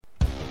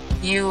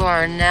You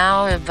are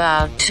now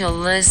about to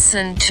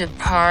listen to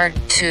part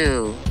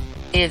 2.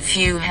 If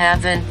you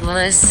haven't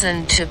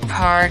listened to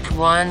part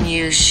 1,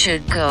 you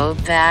should go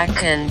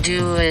back and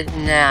do it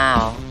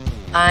now.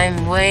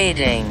 I'm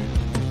waiting.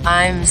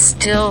 I'm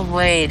still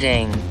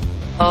waiting.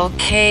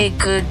 Okay,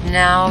 good,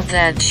 now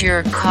that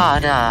you're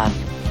caught up.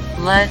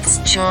 Let's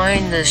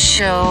join the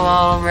show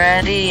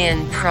already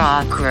in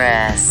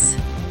progress.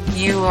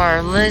 You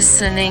are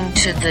listening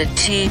to the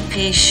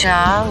TP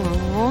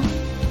Show.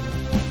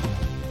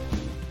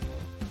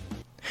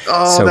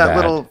 Oh, So that bad.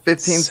 little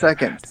 15 So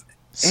seconds.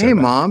 So Hey,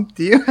 bad. Mom,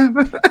 do you have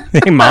a...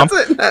 Hey, Mom, do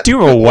you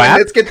have a When WAP?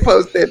 this gets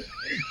posted,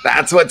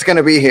 that's what's going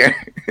to be here.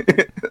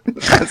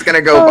 That's going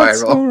to go Oh,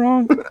 it's viral. so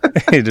wrong.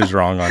 It is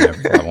wrong on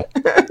every level.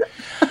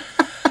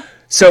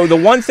 So the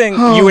one thing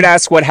you would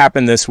ask what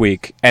happened this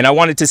week, and I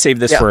wanted to save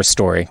this for a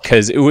story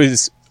because it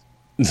was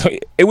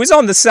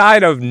on the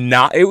side of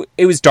not.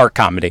 It was dark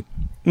comedy.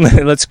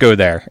 Let's go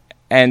there.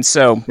 And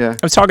so I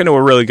was talking to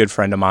a really good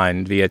friend of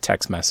mine via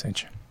text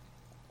message,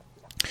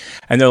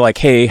 and they're like,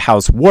 "Hey,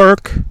 how's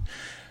work?"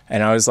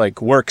 And I was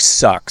like, "Work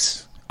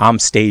sucks. I'm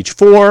stage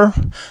 4,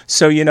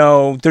 so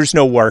there's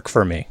no work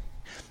for me."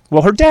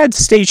 Well, her dad's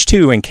stage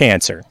 2 in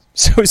cancer.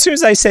 So as soon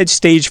as I said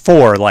stage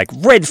 4, like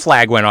red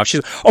flag went off.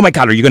 She's like, "Oh my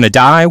God, are you going to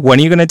die? When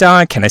are you going to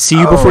die? Can I see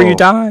you before you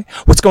die?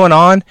 What's going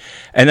on?"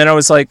 And then I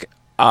was like,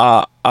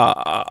 I'm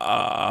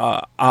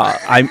not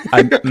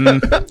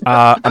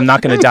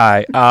going to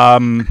die.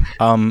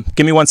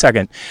 Give me 1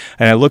 second.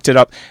 And I looked it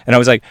up and I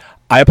was like,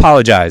 "I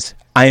apologize.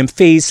 I am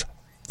phase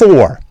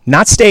 4,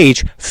 not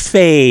stage,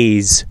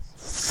 phase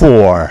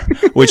 4,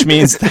 which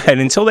means that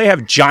until they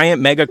have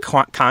giant mega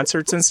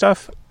concerts and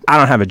stuff, I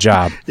don't have a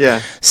job."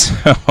 Yeah.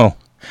 So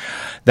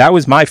that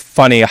was my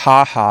funny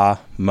ha-ha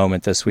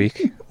moment this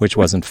week, which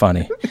wasn't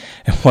funny.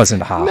 It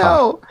wasn't ha-ha.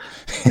 No.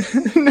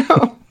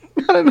 No,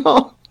 not at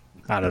all.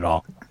 Not at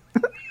all.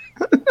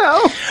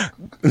 No.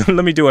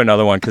 Let me do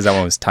another one because that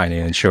one was tiny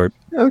and short.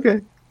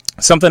 Okay.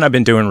 Something I've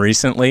been doing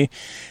recently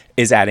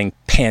is adding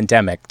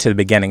pandemic to the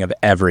beginning of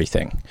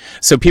everything.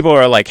 So people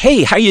are like,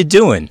 "Hey, how you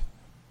doing?"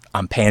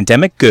 "I'm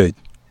pandemic good."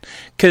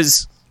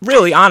 Because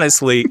really,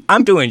 honestly,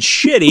 I'm doing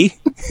shitty,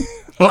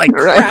 like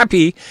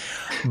crappy.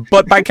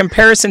 But by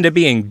comparison to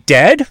being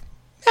dead,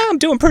 I'm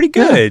doing pretty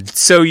good.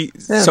 So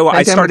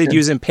I started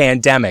using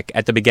pandemic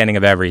at the beginning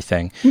of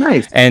everything.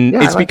 Nice. And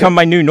Yeah, it's I like become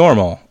my new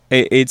normal.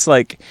 It's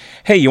like,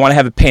 "Hey, you want to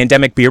have a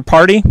pandemic beer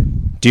party?"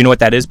 Do you know what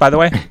that is, by the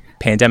way?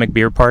 Pandemic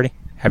beer party?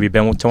 Have you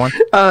been to one?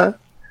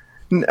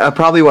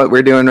 Probably what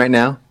we're doing right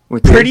now.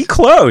 With Pretty yours.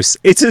 close.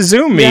 It's a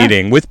Zoom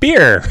meeting with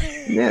beer.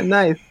 Yeah,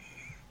 nice.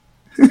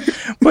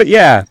 But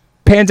yeah,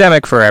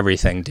 pandemic for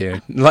everything,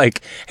 dude.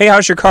 Like, "Hey,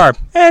 how's your car?"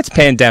 It's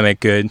pandemic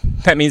good.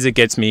 That means it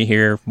gets me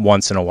here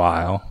once in a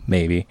while,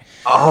 maybe.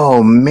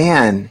 Oh,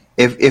 man.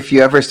 If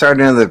you ever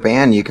start another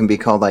band, you can be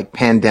called like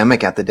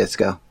Pandemic at the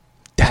Disco.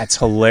 That's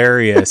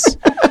hilarious.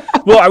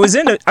 Well, I was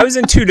in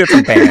 2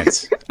 different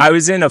bands. I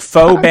was in a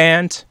faux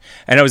band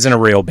and I was in a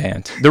real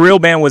band. The real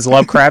band was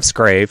Lovecraft's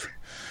Grave.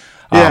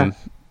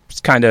 It's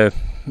kind of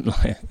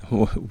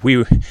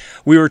we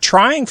were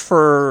trying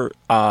for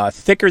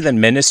Thicker Than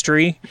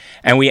Ministry,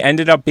 and we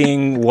ended up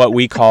being what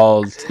we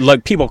called,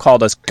 like people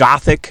called us,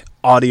 gothic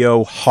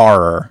audio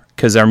horror,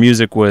 because our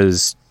music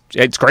it's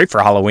great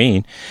for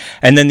Halloween.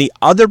 And then the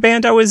other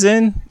band I was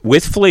in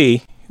with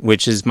Flea,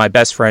 which is my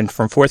best friend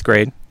from 4th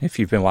grade, if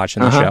you've been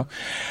watching the show,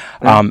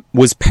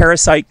 was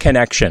Parasite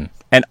Connection.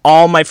 And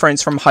all my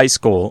friends from high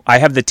school, I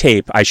have the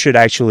tape. I should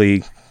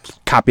actually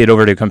copy it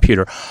over to a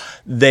computer.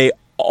 They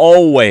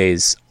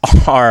always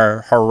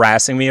are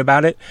harassing me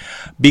about it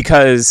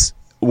because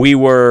we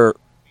were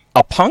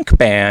a punk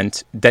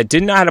band that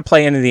didn't know how to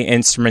play any of the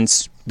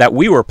instruments that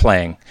we were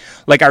playing.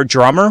 Like our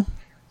drummer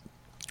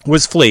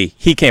was Flea.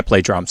 He can't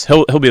play drums.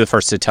 He'll be the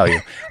first to tell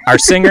you. Our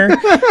singer,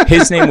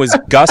 his name was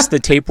Gus the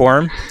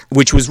Tapeworm,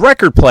 which was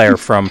record player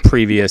from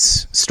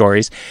previous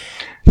stories.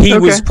 He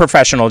was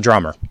professional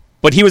drummer,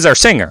 but he was our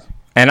singer.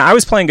 And I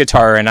was playing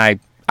guitar, and I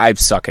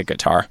suck at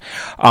guitar.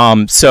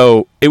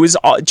 So it was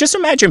just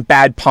imagine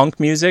bad punk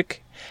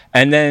music,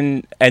 and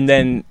then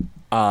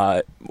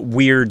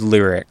weird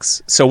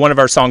lyrics. So one of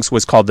our songs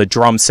was called "The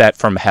Drum Set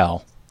from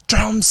Hell."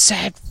 Drum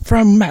set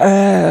from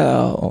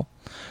hell.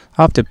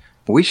 I'll have to.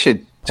 We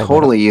should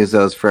totally use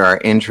those for our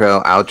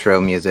intro,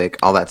 outro music,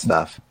 all that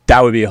stuff.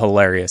 That would be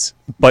hilarious.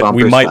 But Bumper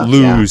we might stuff,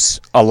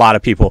 lose a lot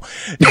of people.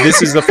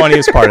 This is the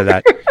funniest part of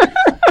that.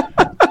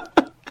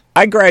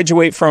 I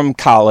graduate from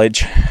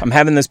college. I'm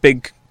having this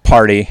big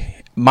party.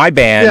 My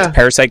band,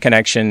 Parasite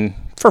Connection,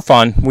 for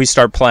fun, we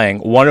start playing.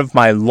 One of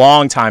my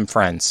longtime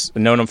friends,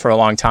 known him for a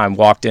long time,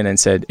 walked in and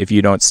said, "If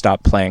you don't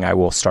stop playing, I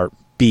will start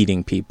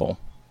beating people.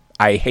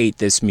 I hate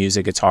this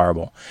music. It's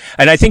horrible."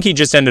 And I think he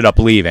just ended up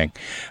leaving.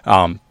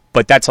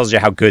 But that tells you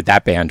how good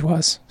that band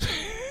was.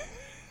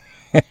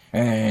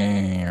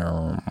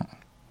 Well,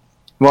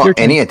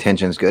 any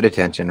attention's good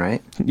attention,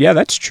 right? Yeah,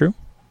 that's true.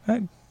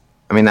 I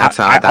mean, that's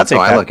how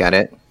I look at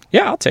it.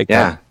 Yeah, I'll take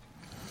that.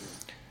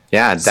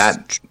 Yeah,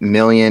 that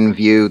million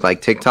view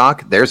like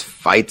TikTok, there's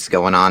fights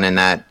going on in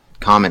that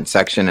comment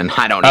section, and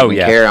I don't Oh, even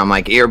yeah. care. I'm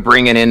like, you're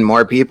bringing in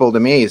more people to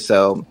me,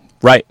 so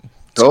Right.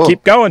 cool.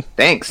 Keep going.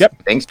 Thanks.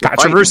 Yep. Thanks for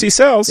Controversy fighting.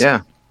 sells.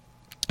 Yeah.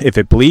 If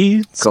it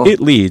bleeds, Cool. it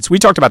leads. We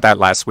talked about that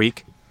last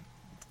week.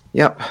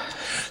 Yep.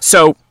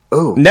 So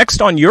Ooh.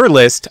 next on your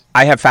list,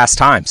 I have Fast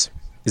Times.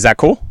 Is that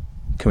cool?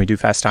 Can we do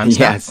Fast Times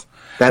now? Yes.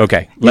 That-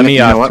 Okay. you Let know- me you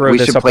know what? throw We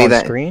this should up play on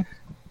that. screen.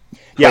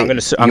 Yeah, I'm Wait, going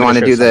to. you want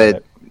to do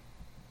the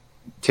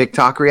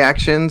TikTok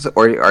reactions,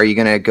 or are you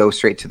going to go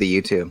straight to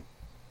the YouTube?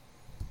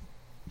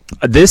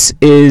 This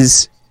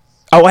is.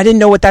 Oh, I didn't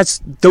know what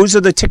that's. Those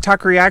are the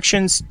TikTok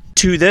reactions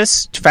to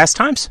this to Fast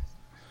Times.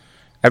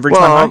 Average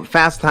Well, Time High?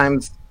 Fast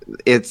Times,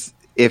 it's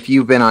if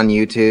you've been on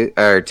YouTube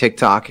or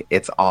TikTok,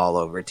 it's all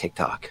over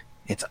TikTok.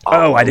 It's all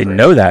Oh, I over didn't it.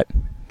 know that.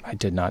 I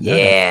did not know that.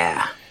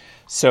 Yeah.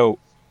 So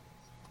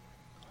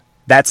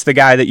that's the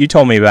guy that you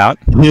told me about.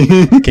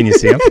 Can you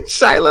see him?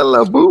 Shia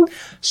LaBeouf.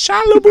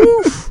 Shia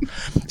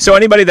LaBeouf. So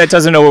anybody that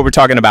doesn't know what we're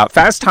talking about,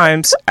 Fast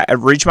Times at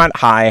Ridgemont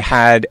High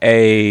had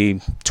a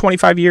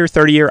 25-year,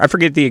 30-year, I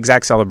forget the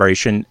exact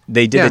celebration.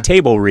 They did Yeah. a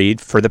table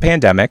read for the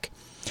pandemic,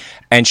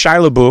 and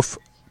Shia LaBeouf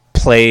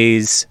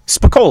plays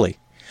Spicoli.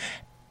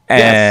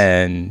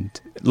 And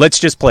let's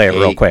just play it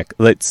real Hey. quick.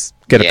 Let's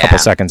get a couple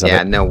seconds of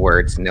Yeah, it. no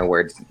words.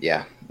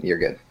 Yeah, you're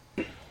good.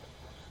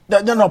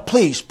 No,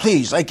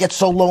 please. I get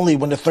so lonely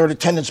when the third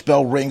attendance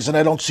bell rings and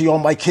I don't see all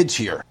my kids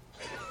here.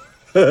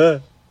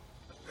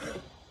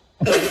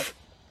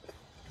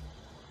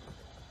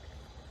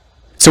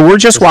 So we're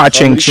just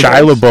watching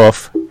Shia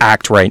LaBeouf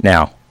act right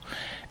now.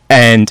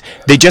 And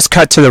they just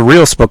cut to the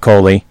real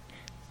Spicoli.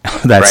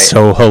 That's Right.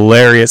 so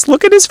hilarious.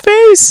 Look at his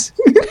face.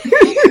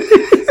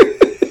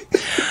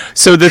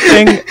 So the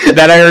thing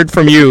that I heard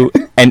from you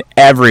and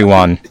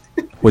everyone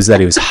was that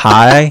he was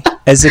high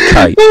as a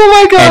kite.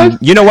 Oh my god! And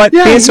you know what?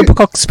 Yeah, Being you-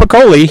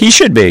 Spicoli, he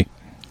should be.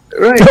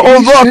 Right. Oh,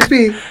 you look. should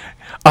be.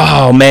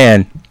 Oh,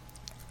 man.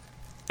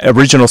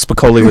 Original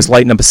Spicoli was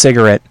lighting up a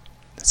cigarette.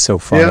 That's so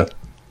funny. Yeah.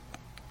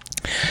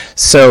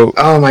 So,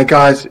 Oh my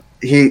gosh,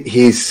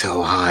 he's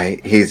so high.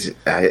 He's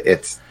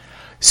it's.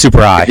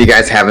 super high. If you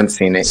guys haven't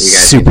seen it, you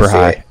guys Super need to see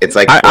high. it. It's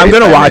like I'm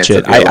going to 45 watch minutes it.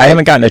 of your I life.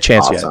 haven't gotten a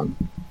chance Awesome.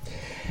 yet.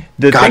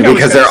 The God, thing I was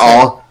because gonna they're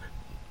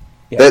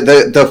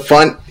say- all the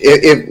fun.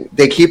 If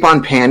they keep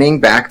on panning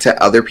back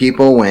to other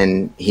people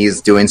when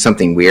he's doing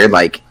something weird,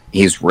 like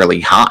he's really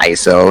high,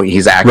 so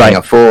he's acting Right.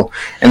 a fool,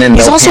 and then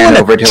He's they'll also pan in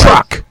a over to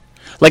truck.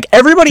 Like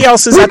everybody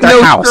else is at with their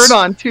no house. shirt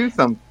on too.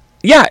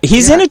 Yeah,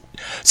 he's in it.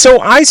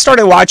 So I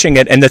started watching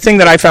it, and the thing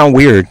that I found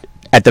weird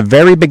at the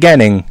very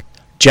beginning,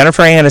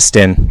 Jennifer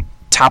Aniston,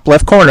 top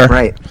left corner,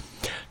 Right.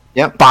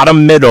 Yep.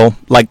 bottom middle,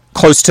 like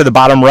close to the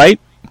bottom right.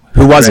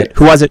 Who was Right. it?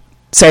 Who was it?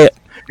 Say it.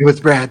 It was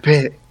Brad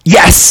Pitt.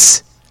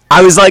 Yes.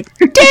 I was like,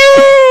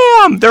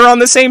 damn, they're on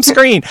the same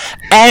screen,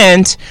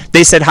 and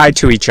they said hi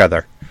to each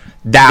other.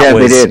 That Yeah,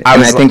 was. they did. I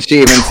And was I think she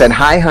even said,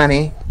 "Hi,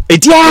 honey."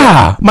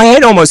 Yeah, my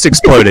head almost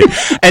exploded.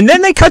 And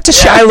then they cut to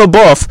Shia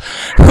LaBeouf,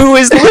 who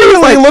is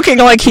literally looking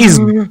like he's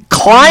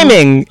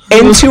climbing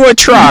into a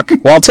truck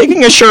while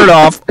taking his shirt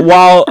off,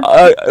 while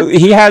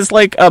he has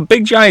like a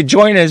big giant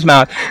joint in his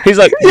mouth. He's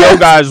like, "Yo,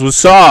 guys,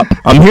 what's up?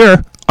 I'm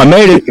here. I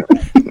made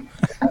it."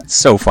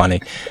 So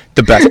funny.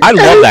 The best. I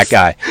love that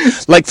guy.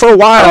 Like for a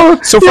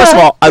while. So first of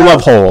all, I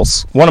love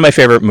Holes. One of my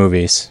favorite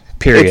movies.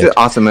 Period. It's an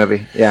awesome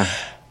movie. Yeah.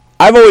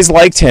 I've always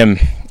liked him.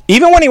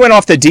 Even when he went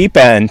off the deep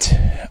end,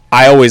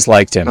 I always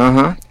liked him.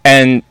 Uh-huh.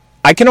 And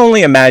I can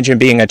only imagine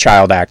being a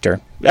child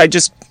actor. I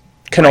just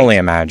can only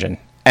imagine.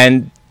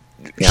 And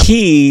Yep.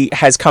 he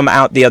has come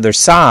out the other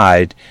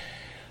side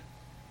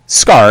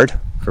scarred,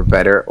 For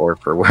better or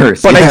for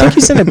worse. but I Yeah. think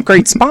he's in a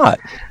great spot.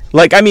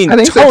 Like, I mean, I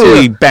think so,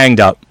 totally too. banged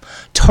up,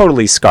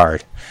 totally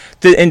scarred.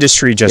 The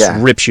industry just Yeah.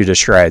 rips you to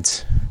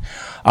shreds.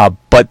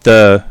 But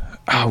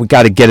we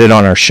got to get it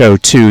on our show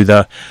too.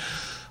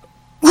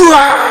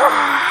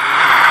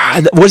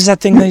 What is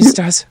that thing that he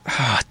does?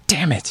 Oh,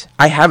 damn it.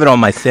 I have it on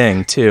my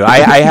thing too.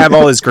 I have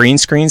all his green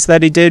screens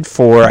that he did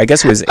for, I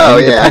guess it was Oh,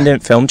 yeah.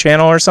 Independent Film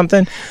Channel or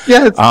something.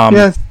 Yes.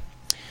 Yes.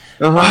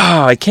 Oh,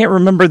 I can't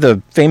remember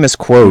the famous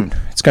quote.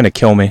 It's going to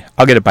kill me.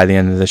 I'll get it by the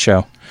end of the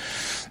show.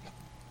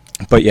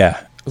 But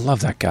yeah,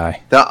 love that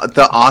guy.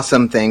 The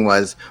awesome thing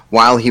was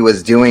while he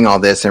was doing all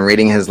this and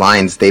reading his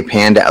lines, they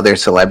panned to other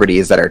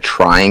celebrities that are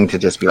trying to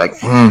just be like,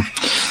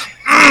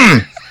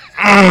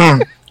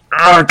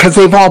 because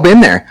they've all been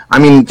there. I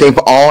mean, they've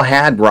all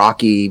had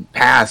rocky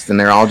past, and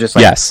they're all just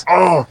like, Yes.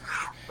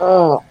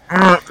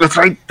 it's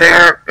right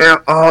there.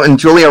 Oh, and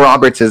Julia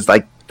Roberts is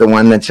like the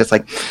one that's just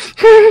like,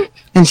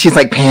 and she's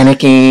like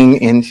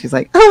panicking, and she's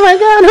like,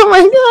 oh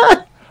my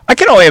god. I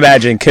can only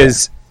imagine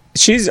because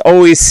she's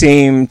always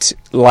seemed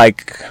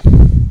like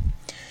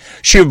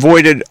she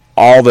avoided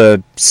all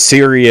the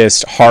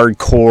serious,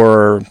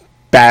 hardcore,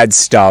 bad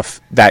stuff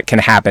that can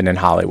happen in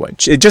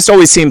Hollywood. It just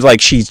always seems like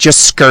she's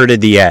just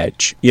skirted the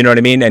edge. You know what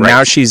I mean? And Right.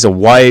 now she's a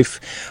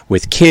wife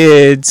with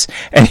kids,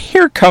 and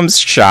here comes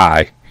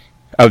Shy.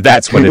 Oh,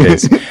 that's what it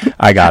is.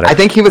 I got it. I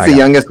think he was I the got it.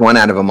 youngest one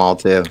out of them all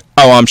too.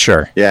 Oh, I'm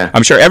sure. Yeah.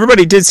 I'm sure.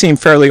 Everybody did seem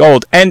fairly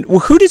old. And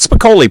who did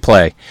Spicoli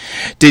play?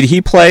 Did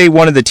he play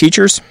one of the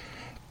teachers?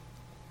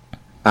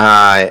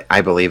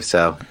 I believe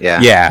so. Yeah.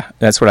 Yeah,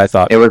 that's what I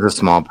thought. It was a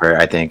small prayer,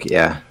 I think.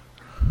 Yeah.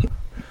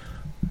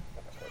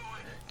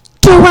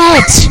 Do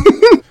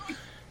it!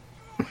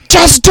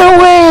 Just do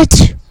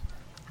it!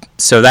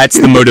 So that's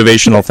the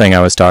motivational thing I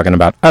was talking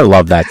about. I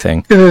love that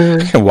thing.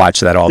 I can watch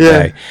that all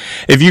day.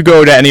 If you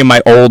go to any of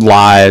my old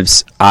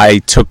lives, I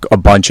took a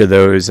bunch of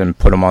those and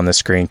put them on the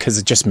screen because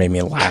it just made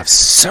me laugh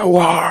so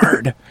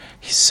hard.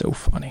 He's so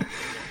funny.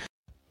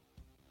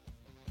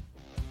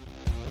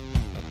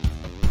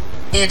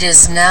 It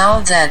is now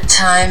that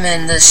time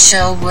in the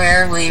show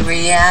where we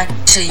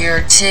react to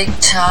your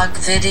TikTok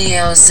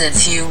videos.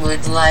 If you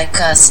would like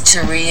us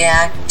to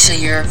react to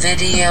your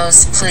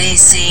videos,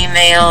 please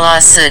email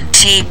us at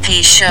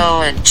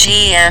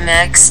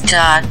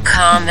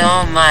tpshow@gmx.com.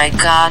 Oh my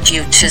god,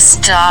 you to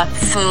stop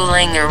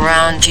fooling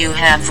around, you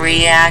have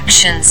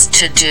reactions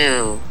to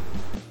do.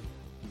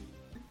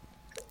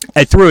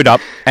 I threw it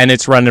up and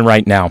it's running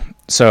right now.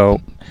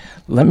 So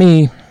let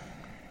me...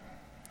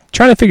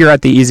 trying to figure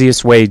out the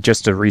easiest way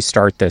just to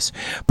restart this.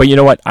 But you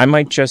know what? I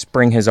might just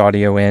bring his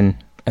audio in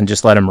and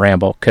just let him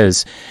ramble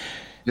because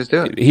Just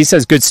do it. he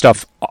says good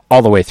stuff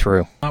all the way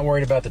through. Not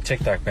worried about the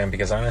TikTok ban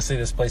because honestly,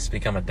 this place has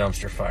become a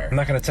dumpster fire. I'm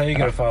not going to tell you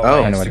to follow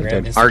Oh, my I know what it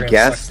Instagram. did. Our Instagram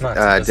guest sucks nuts.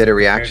 It did a doesn't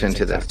reaction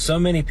compare to TikTok. this. So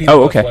many people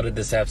Oh, have okay. flooded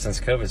this app since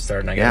COVID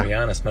started, and I gotta Yeah.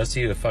 be honest, most of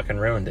you have fucking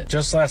ruined it.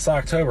 Just last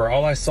October,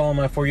 all I saw on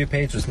my For You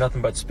page was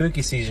nothing but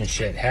spooky season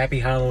shit, happy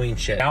Halloween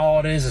shit. Now all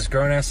it is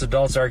grown-ass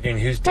adults arguing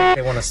whose dick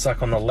they want to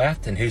suck on the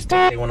left and whose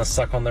dick they want to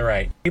suck on the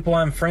right. People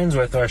I'm friends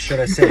with, or should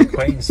I say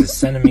acquaintances,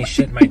 sending me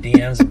shit in my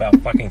DMs about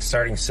fucking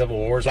starting civil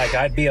wars. Like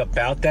I'd be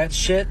about that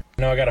shit.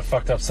 No, I got a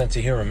fucked up sense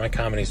of humor. My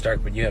comedy's dark,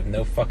 but you have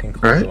no fucking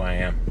clue Right. who I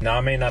am. Now,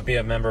 I may not be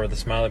a member of the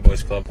Smiley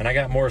Boys Club, and I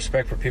got more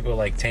respect for people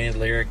like Tainted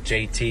Lyric,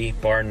 JT,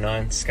 Bar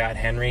None, Scott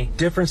Henry.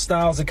 Different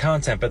styles of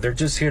content, but they're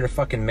just here to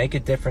fucking make a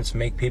difference,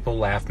 make people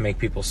laugh, make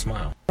people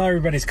smile. Not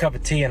everybody's cup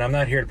of tea, and I'm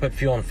not here to put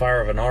fuel on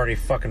fire of an already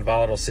fucking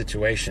volatile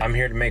situation. I'm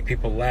here to make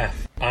people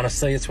laugh.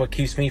 Honestly, it's what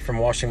keeps me from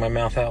washing my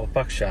mouth out with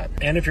buckshot.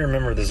 And if you're a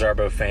member of the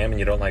Zarbo fam and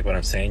you don't like what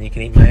I'm saying, you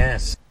can eat my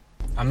ass.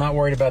 I'm not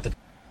worried about the...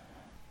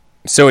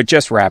 So it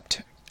just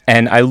wrapped.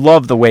 And I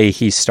love the way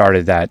he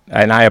started that.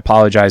 And I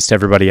apologize to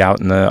everybody out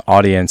in the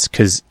audience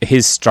because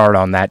his start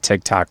on that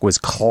TikTok was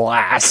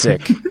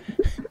classic.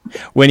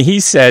 When he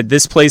said,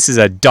 this place is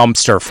a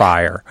dumpster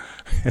fire.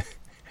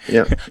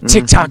 Yep.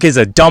 TikTok is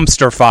a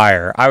dumpster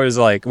fire. I was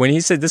like, when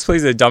he said this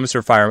place is a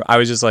dumpster fire, I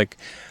was just like,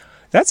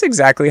 that's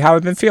exactly how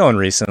I've been feeling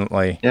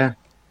recently. Yeah.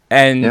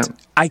 And Yeah.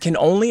 I can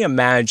only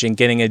imagine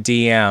getting a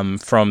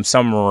DM from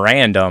some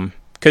random,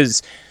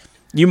 because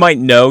you might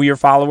know your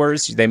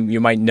followers, you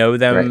might know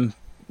them,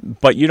 Right.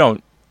 but you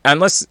don't,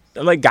 unless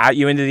like got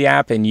you into the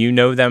app and you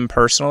know them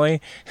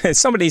personally.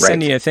 Somebody Right.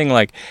 sending you a thing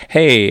like,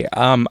 hey,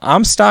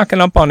 I'm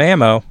stocking up on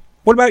ammo.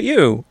 What about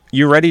you?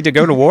 You ready to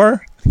go to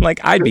war? Like,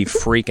 I'd be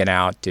freaking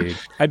out, dude.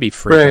 I'd be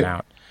freaking Right.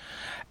 out.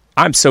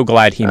 I'm so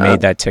glad he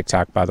made that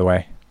TikTok, by the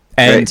way.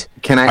 And Great.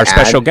 Can I our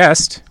special add-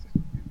 guest,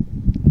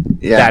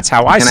 Yeah. that's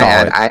how I Can saw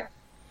add, it.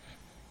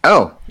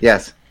 Oh,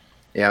 yes.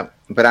 Yeah.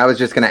 But I was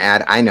just going to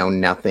add, I know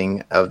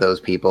nothing of those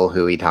people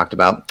who he talked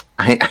about.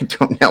 I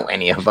don't know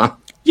any of them.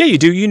 Yeah, you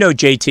do. You know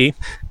JT.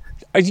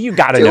 You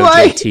got to Do know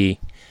I? JT.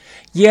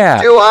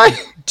 Yeah. Do I?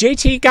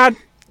 JT got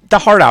the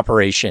heart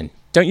operation.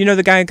 Don't you know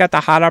the guy who got the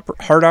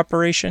heart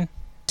operation?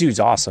 Dude's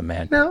awesome,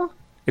 man. No.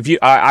 If you,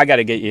 I got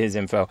to get you his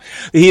info.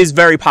 He is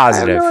very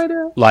positive. no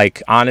idea.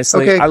 Like,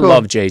 honestly, Okay, I cool.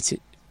 love JT.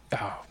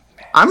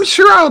 I'm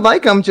sure I would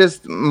like them.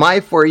 Just my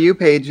For You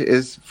page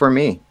is for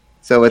me.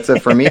 So it's a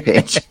for me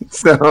page.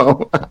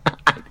 So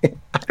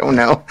I don't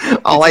know.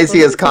 All I see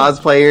is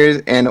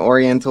cosplayers and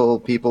Oriental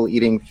people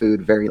eating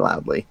food very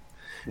loudly.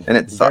 And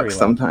it sucks loud.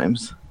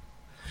 sometimes.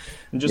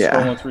 I'm just Yeah.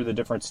 scrolling through the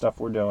different stuff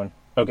we're doing.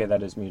 Okay,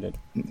 that is muted.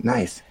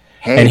 Nice.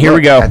 Hey, And here we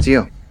look, go. That's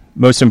you.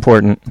 Most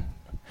important.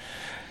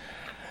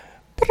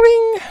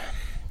 Bling.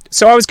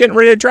 So I was getting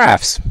rid of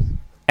drafts.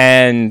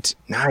 And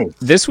Nice.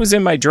 this was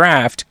in my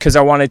draft because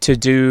I wanted to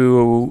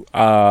do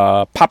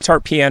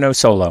Pop-Tart piano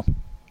solo.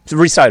 It's a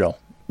recital.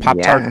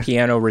 Pop-Tart Yeah.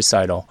 piano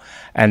recital.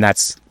 And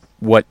that's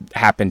what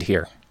happened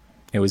here.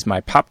 It was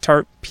my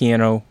Pop-Tart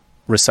piano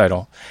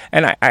recital.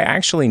 And I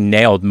actually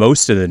nailed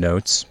most of the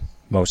notes,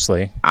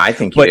 mostly. I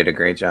think you But- did a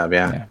great job.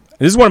 Yeah.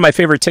 This is one of my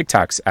favorite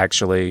TikToks,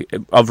 actually,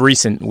 of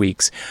recent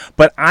weeks.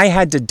 But I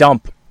had to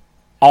dump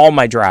all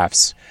my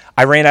drafts.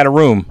 I ran out of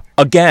room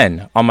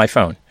again on my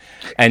phone.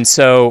 And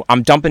so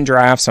I'm dumping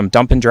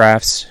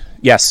drafts.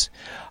 Yes,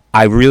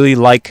 I really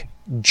like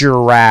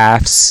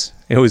giraffes.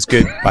 It was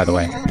good, by the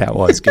way. That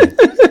was good.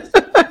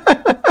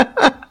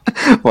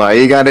 Well,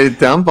 you got to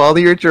dump all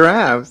your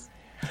giraffes.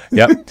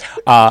 Yep.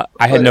 I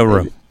had no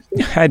room.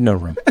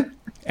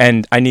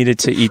 And I needed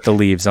to eat the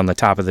leaves on the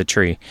top of the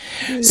tree.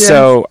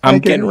 So I'm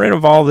getting rid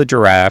of all the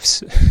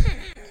giraffes.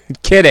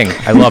 Kidding.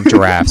 I love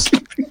giraffes.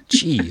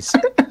 Jeez.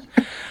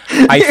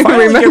 I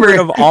finally get rid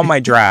of all my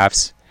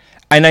drafts,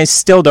 and I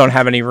still don't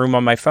have any room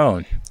on my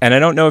phone. And I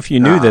don't know if you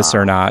knew this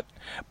or not,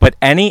 but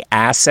any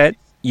asset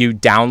you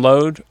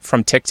download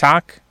from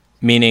TikTok,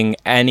 meaning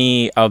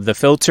any of the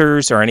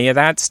filters or any of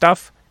that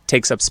stuff,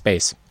 takes up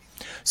space.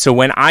 So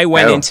when I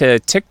went Oh. into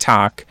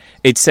TikTok,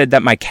 it said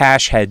that my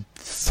cache had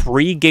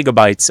 3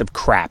 gigabytes of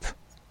crap.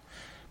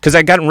 Because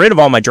I'd gotten rid of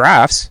all my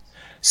drafts.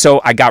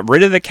 So I got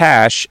rid of the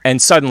cache,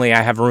 and suddenly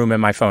I have room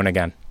in my phone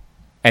again.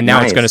 And now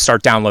it's Nice. going to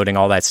start downloading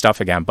all that stuff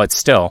again. But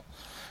still.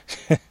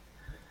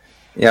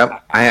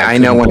 Yep. I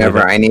couldn't know believe whenever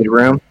it. I need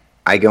room,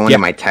 I go into Yep.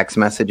 my text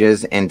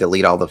messages and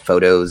delete all the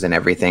photos and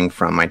everything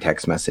from my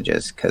text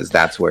messages because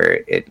that's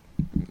where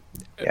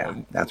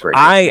that's where it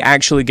I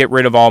actually get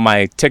rid of all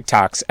my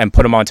TikToks and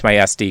put them onto my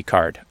SD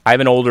card. I have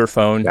an older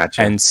phone,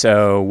 Gotcha. and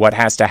so what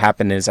has to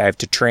happen is I have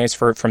to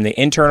transfer it from the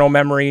internal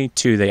memory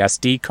to the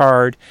SD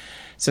card.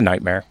 It's a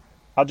nightmare.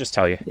 I'll just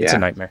tell you, it's a Yeah.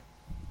 nightmare.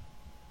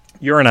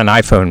 You're on an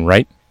iPhone,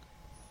 right?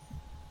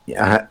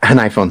 Yeah, an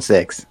iPhone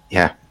 6.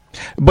 Yeah.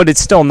 But it's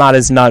still not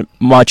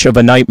much of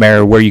a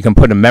nightmare where you can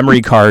put a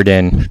memory card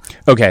in.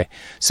 Okay,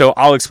 so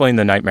I'll explain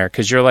the nightmare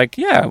because you're like,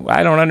 yeah,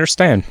 I don't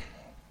understand.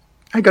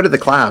 I go to the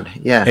cloud.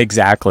 Yeah.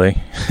 Exactly.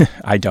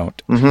 I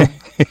don't.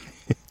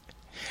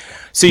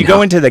 So you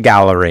go into the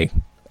gallery,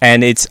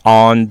 and it's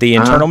on the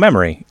internal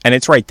memory, and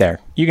it's right there.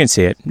 You can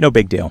see it. No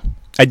big deal.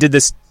 I did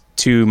this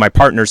to my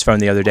partner's phone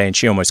the other day, and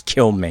she almost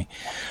killed me.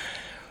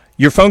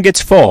 Your phone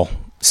gets full,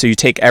 so you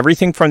take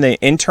everything from the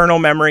internal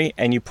memory,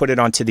 and you put it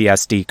onto the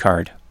SD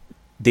card.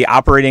 The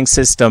operating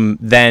system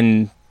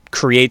then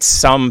creates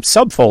some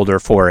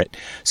subfolder for it.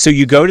 So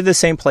you go to the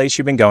same place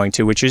you've been going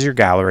to, which is your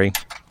gallery.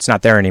 It's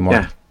not there anymore.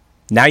 Yeah.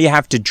 Now you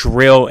have to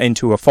drill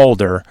into a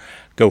folder,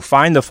 go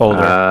find the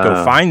folder,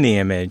 go find the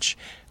image.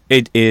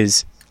 It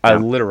is a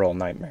literal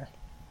nightmare.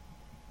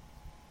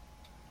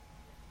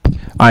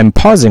 I'm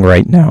pausing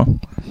right now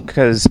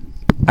because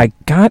I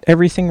got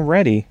everything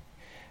ready,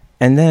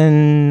 and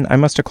then I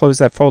must have closed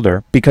that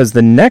folder because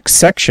the next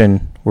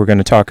section we're going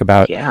to talk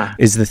about Yeah.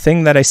 is the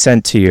thing that I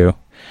sent to you.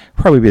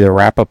 Probably be the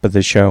wrap up of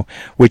the show,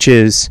 which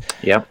is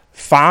Yep.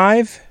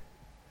 5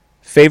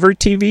 favorite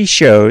TV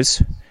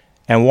shows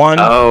and 1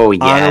 Oh,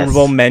 yes.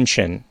 honorable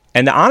mention.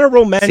 And the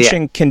honorable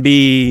mention can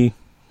be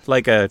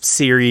like a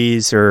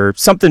series or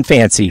something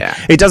fancy. Yeah.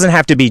 It doesn't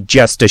have to be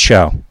just a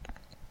show.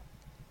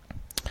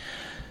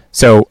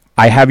 So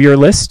I have your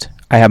list.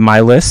 I have my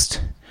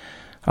list.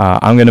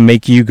 I'm going to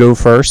make you go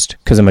first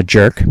because I'm a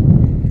jerk.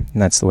 And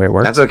that's the way it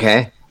works. That's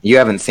okay. You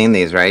haven't seen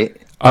these, right?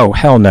 Oh,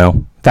 hell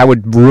no. That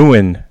would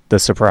ruin the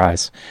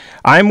surprise.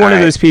 I'm one of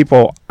Alright. those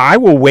people, I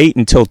will wait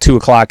until 2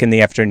 o'clock in the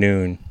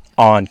afternoon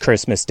on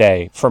Christmas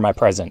Day for my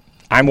present.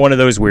 I'm one of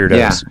those weirdos.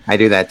 Yeah, I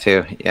do that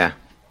too. Yeah.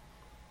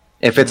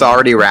 If it's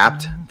already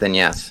wrapped, then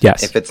yes.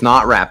 Yes. If it's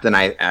not wrapped and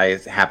I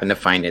happen to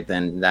find it,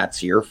 then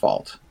that's your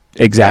fault.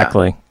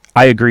 Exactly.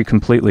 I agree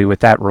completely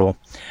with that rule.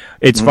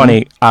 It's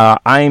funny.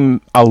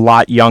 I'm a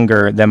lot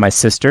younger than my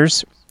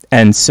sisters.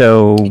 And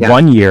so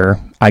one year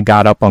I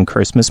got up on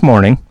Christmas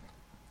morning,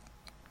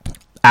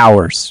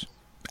 hours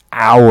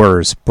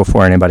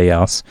before anybody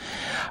else.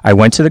 I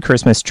went to the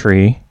Christmas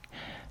tree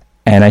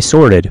and I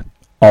sorted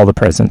all the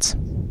presents.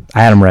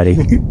 I had them ready.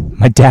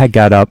 My dad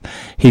got up.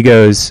 He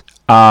goes,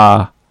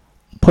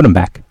 put them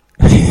back.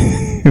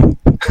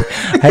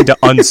 I had to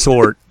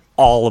unsort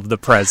all of the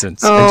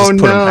presents and just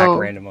put them back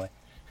randomly.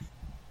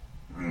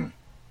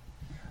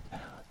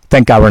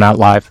 Thank God we're not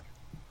live.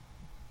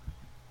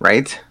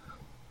 Right?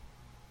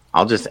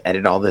 I'll just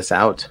edit all this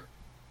out.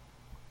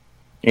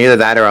 Either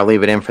that or I'll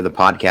leave it in for the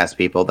podcast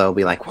people. They'll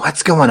be like,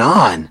 what's going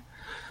on?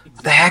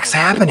 What the heck's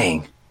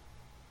happening?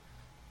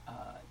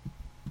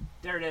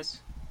 There it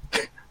is.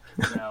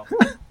 No.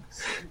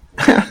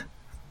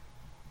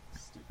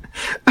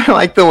 I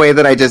like the way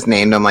that I just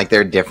named them like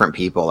they're different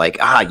people. Like,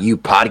 you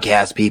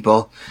podcast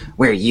people.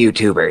 We're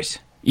YouTubers.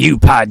 You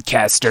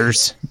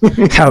podcasters.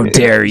 How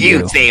dare you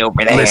You stay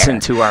over there. listen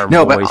to our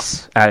No, but-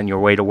 voice on your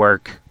way to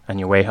work, on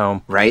your way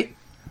home. Right?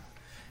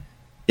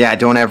 Yeah,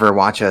 don't ever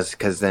watch us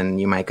because then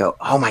you might go,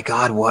 oh my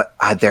God, what?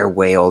 They're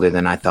way older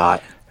than I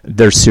thought.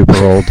 They're super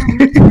old.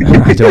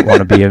 I don't want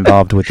to be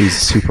involved with these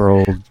super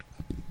old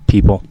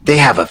people. They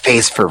have a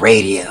face for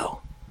radio.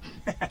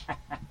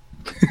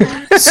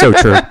 So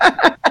true.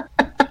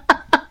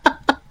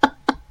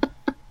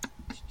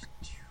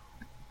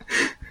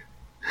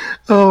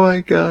 Oh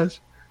my gosh.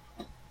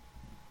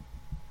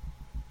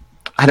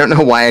 I don't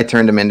know why I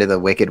turned him into the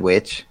Wicked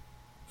Witch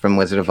from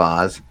Wizard of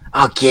Oz.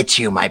 I'll get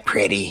you, my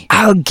pretty.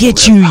 I'll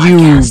get you,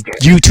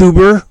 podcaster. you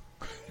YouTuber.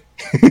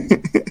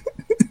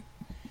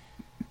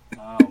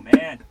 Oh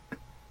man, it's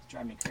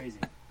driving me crazy.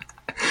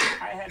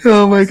 I had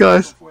Oh my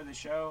gosh. before the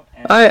show,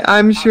 and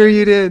I'm sure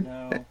you did.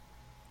 No,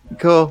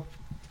 Cool.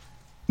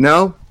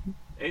 No?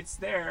 it's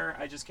there.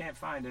 I just can't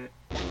find it.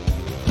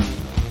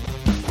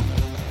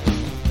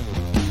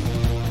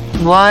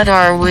 What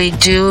are we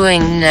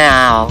doing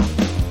now?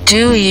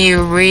 Do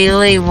you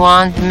really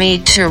want me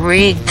to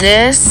read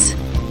this?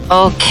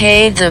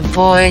 Okay, the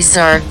boys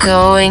are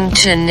going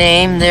to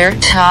name their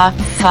top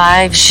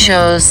 5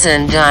 shows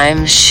and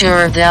I'm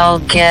sure they'll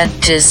get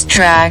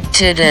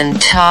distracted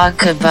and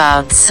talk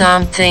about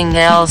something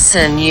else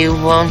and you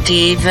won't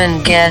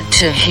even get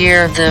to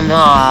hear them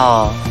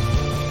all.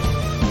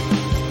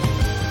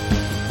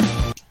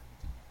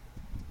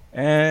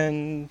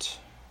 And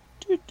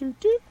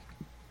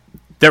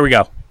There we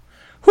go.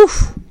 Whew.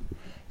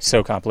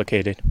 So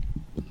complicated.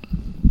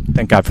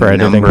 Thank God for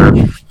editing.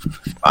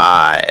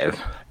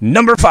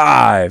 Number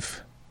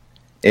 5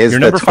 is your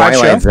the number 5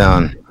 Twilight show?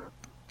 Zone.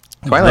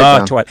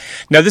 Twilight Zone.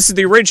 Now, this is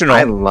the original.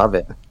 I love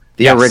it.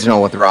 The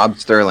original with Rob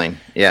Sterling.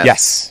 Yes.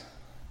 Yes.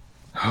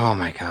 Oh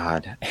my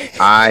God.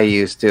 I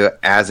used to,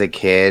 as a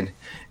kid,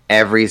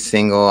 every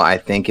single, I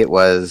think it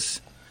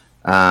was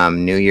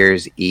New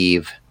Year's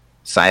Eve,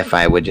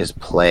 Sci-Fi would just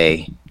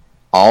play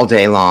all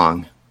day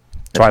long.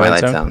 The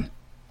Twilight Zone.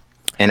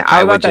 And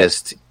I would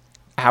just...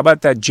 How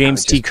about that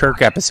James T.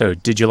 Kirk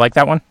episode? Did you like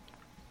that one?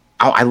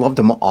 Oh, I loved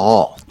them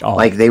all.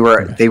 Like they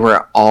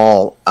were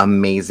all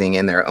amazing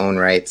in their own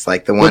rights.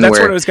 Like the one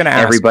where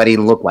everybody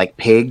looked like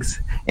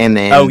pigs, and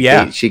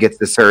then she gets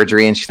the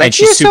surgery, and she's like,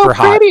 she's super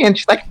so pretty, and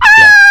she's like,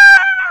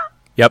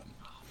 Yep.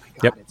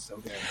 God, it's so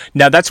good.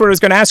 Now that's what I was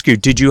going to ask you.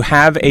 Did you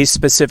have a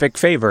specific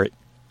favorite?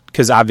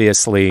 Because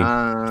obviously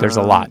there's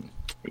a lot.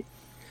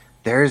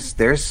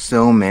 There's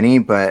so many,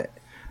 but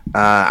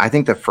I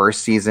think the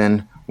first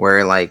season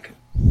where like.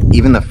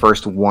 Even the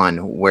first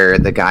one where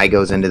the guy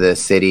goes into the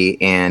city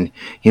and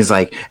he's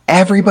like,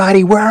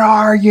 everybody, where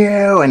are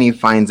you? And he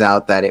finds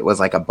out that it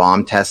was like a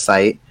bomb test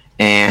site.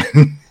 And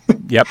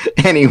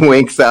and he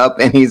wakes up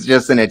and he's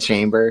just in a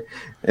chamber.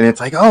 And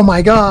it's like, oh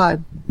my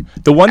God.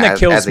 The one that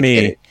kills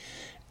me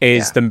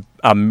is the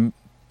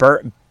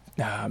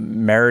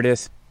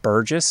Meredith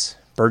Burgess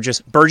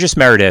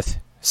Meredith.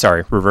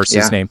 Sorry, reverse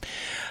his name.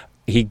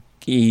 He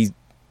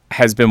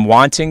has been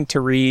wanting to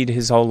read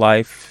his whole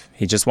life.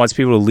 He just wants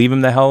people to leave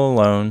him the hell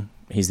alone.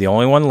 He's the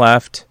only one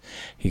left.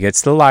 He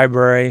gets to the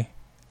library,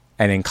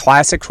 and in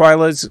classic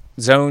Twilight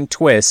Zone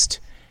twist,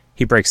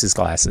 he breaks his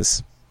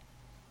glasses.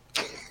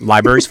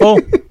 Library's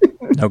full,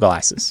 no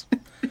glasses.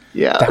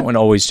 Yeah. That one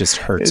always just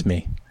hurts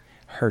me.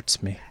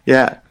 Hurts me.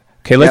 Yeah.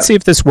 Okay, let's see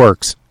if this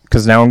works,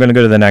 because now I'm going to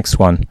go to the next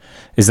one.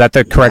 Is that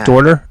the correct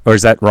order, or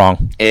is that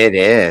wrong? It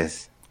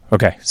is.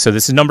 Okay, so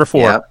this is number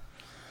 4. Yep.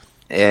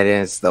 It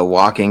is The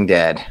Walking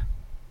Dead.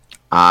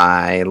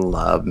 I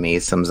love me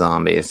some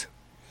zombies.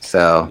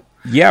 So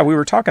yeah, we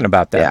were talking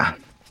about that.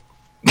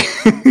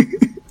 Yeah.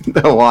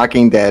 The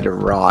Walking Dead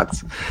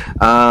rocks.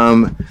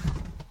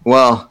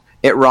 Well,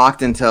 it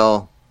rocked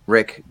until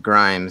Rick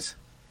Grimes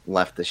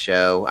left the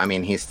show. I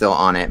mean, he's still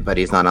on it, but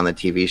he's not on the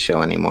TV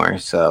show anymore.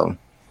 So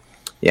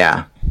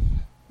yeah.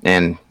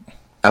 And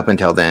up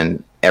until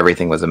then,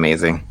 everything was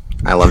amazing.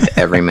 I loved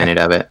every minute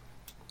of it.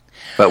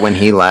 But when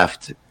he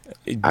left,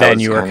 then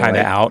you were kind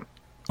of out.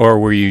 Or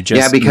were you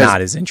just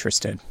not as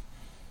interested?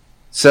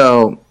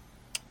 So,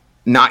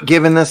 not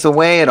giving this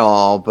away at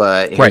all,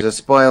 but here's a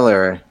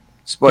spoiler.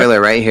 Spoiler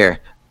right here.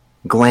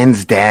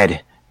 Glenn's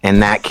dead,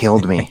 and that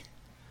killed me.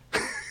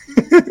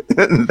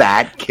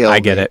 That killed me. I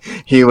get it.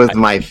 He was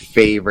my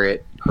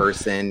favorite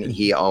person.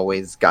 He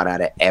always got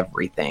out of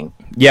everything.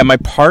 Yeah, my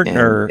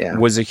partner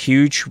was a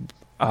huge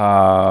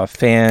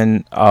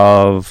fan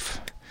of...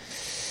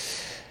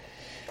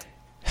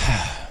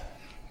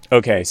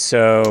 Okay,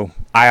 so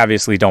I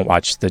obviously don't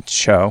watch the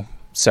show,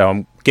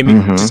 so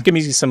just give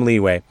me some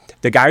leeway.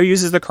 The guy who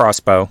uses the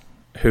crossbow,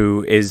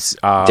 who is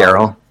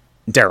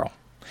Daryl.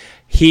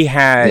 He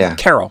had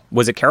Carol.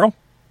 Was it Carol?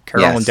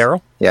 Carol and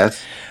Daryl?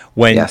 Yes.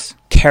 When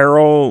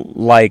Carol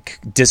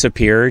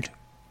disappeared,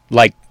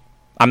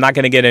 I'm not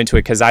going to get into it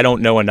because I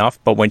don't know enough.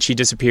 But when she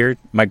disappeared,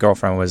 my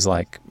partner was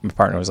like,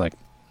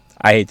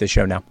 I hate this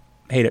show now.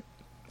 Hate it.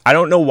 I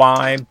don't know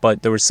why,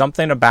 but there was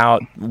something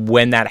about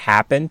when that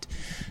happened.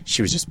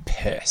 She was just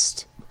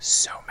pissed.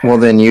 So mad. Well,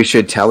 then you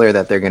should tell her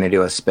that they're going to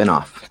do a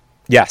spinoff.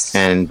 Yes.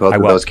 And both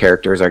of those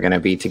characters are going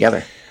to be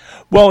together.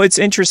 Well, it's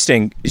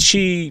interesting.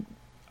 She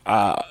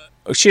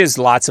has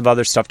lots of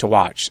other stuff to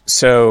watch.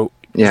 So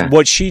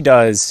what she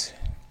does,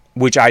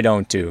 which I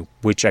don't do,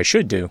 which I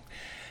should do,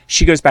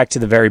 she goes back to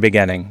the very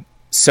beginning.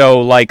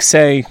 So,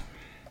 say...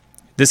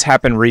 This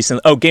happened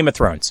recently. Oh, Game of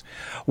Thrones.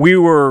 We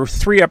were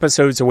 3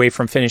 episodes away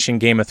from finishing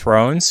Game of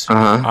Thrones.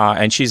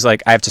 And she's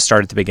like, I have to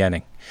start at the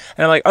beginning.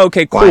 And I'm like,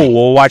 okay, cool. Why?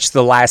 We'll watch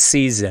the last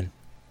season.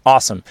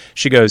 Awesome.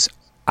 She goes,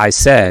 I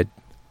said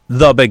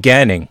the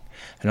beginning.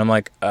 And I'm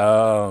like,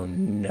 oh,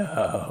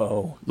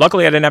 no.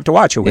 Luckily, I didn't have to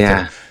watch it with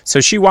her. So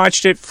she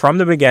watched it from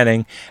the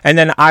beginning. And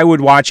then I would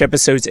watch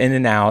episodes in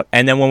and out.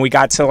 And then when we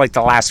got to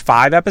the last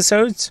 5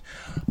 episodes,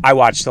 I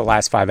watched the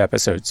last 5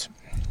 episodes.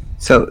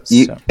 So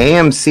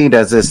AMC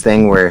does this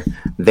thing where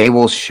they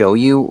will show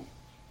you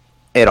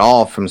it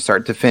all from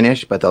start to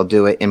finish, but they'll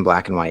do it in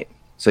black and white.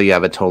 So you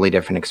have a totally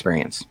different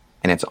experience,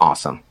 and it's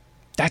awesome.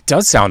 That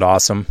does sound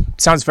awesome.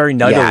 Sounds very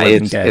Night of the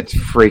Living Dead. It's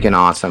freaking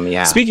awesome,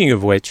 yeah. Speaking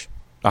of which,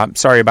 I'm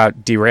sorry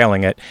about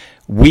derailing it.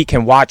 We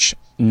can watch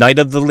Night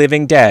of the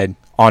Living Dead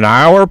on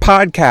our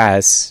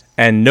podcast,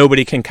 and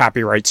nobody can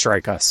copyright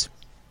strike us.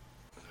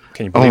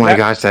 Can you believe that? Oh my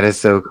gosh, that is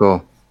so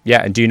cool.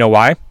 Yeah, and do you know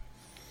why?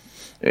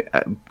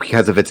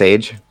 Because of its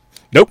age?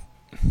 Nope.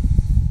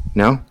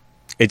 No?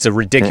 It's a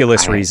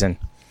ridiculous reason.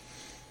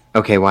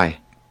 Okay, why?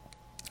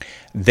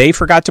 They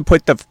forgot to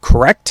put the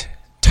correct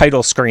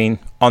title screen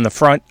on the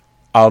front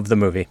of the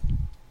movie.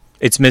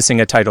 It's missing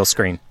a title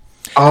screen.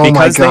 Oh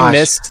because my they gosh.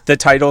 missed the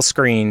title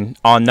screen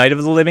on Night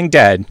of the Living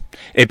Dead,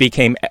 it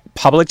became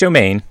public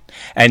domain,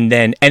 and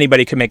then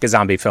anybody could make a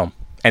zombie film,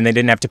 and they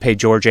didn't have to pay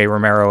George A.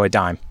 Romero a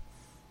dime,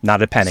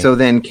 not a penny. So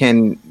then,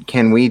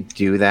 can we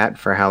do that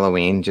for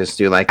Halloween? Just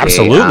do like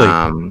Absolutely.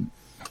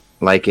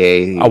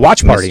 a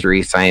watch party,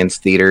 mystery science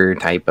theater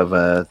type of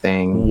a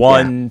thing.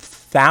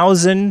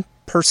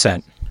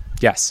 1,000%.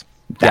 Yes.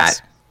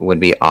 That would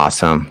be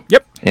awesome.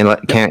 Yep.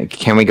 And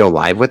can we go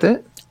live with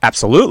it?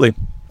 Absolutely.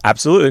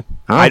 Absolutely.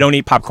 Oh. I don't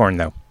eat popcorn,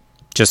 though.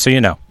 Just so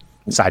you know.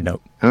 Side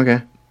note.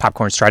 Okay.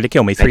 Popcorn's tried to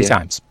kill me 3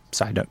 times.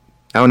 Side note.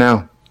 Oh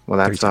no. Well,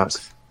 that 3 sucks.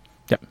 times.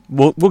 Yep.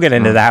 We'll get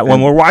into that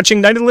when we're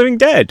watching Night of the Living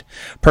Dead.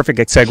 Perfect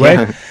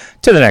segue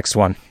to the next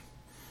one.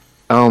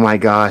 Oh my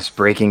gosh,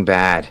 Breaking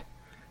Bad.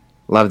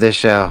 Love this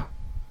show.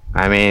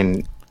 I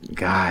mean,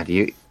 God,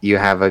 you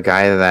have a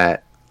guy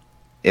that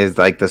is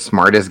like the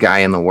smartest guy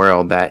in the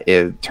world that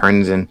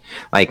turns in,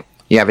 like,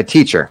 you have a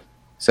teacher.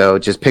 So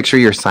just picture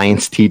your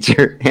science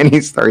teacher and he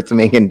starts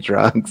making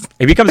drugs.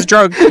 He becomes a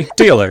drug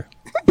dealer.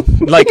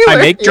 Like, I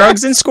make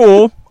drugs in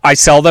school, I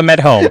sell them at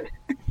home.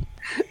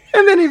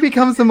 And then he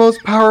becomes the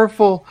most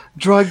powerful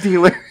drug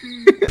dealer.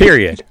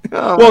 Period.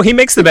 Oh. Well, he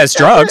makes the best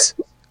drugs.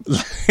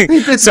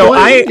 So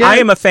I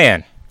am a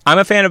fan. I'm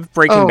a fan of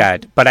Breaking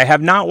Bad, but I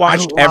have not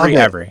watched every.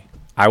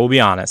 I will be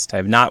honest. I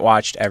have not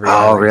watched every.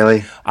 Oh,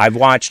 really? I've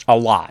watched a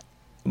lot.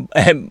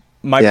 And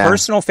my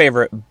personal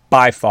favorite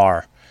by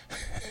far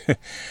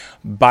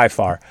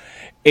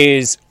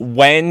is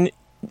when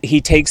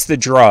he takes the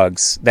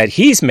drugs that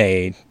he's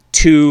made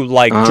to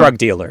like drug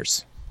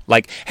dealers.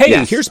 Like,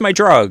 hey, here's my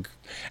drug.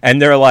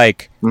 And they're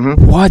like,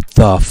 what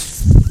the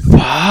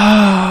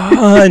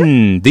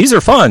fun? These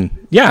are fun.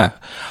 Yeah.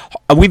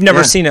 We've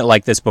never seen it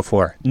like this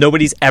before.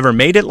 Nobody's ever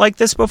made it like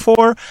this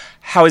before.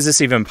 How is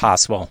this even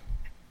possible?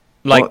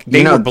 Like,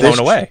 they were blown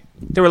away.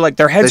 They were like,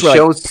 their heads were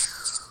like...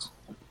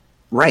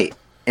 Right.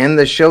 And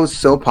the show's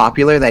so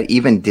popular that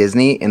even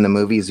Disney in the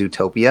movie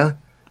Zootopia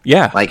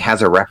like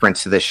has a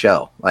reference to this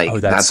show.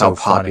 Like, that's so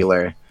how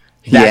popular.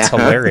 That's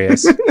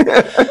hilarious.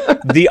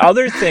 The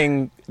other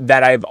thing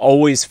that I've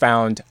always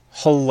found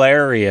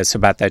hilarious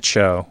about that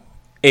show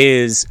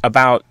is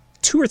about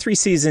 2 or 3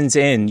 seasons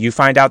in, you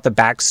find out the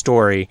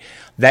backstory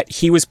that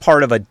he was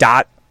part of a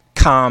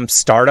 .com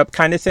startup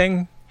kind of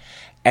thing.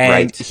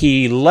 And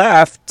he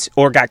left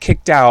or got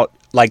kicked out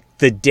like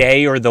the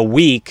day or the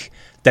week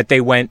that they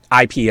went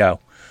IPO.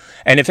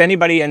 And if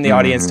anybody in the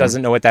audience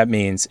doesn't know what that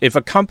means, if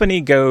a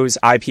company goes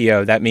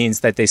IPO, that means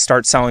that they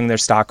start selling their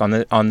stock on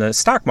the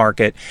stock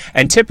market.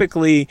 And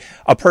typically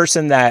a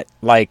person that,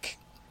 like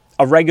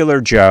a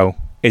regular Joe,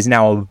 is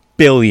now a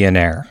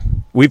billionaire.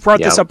 We've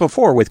brought this up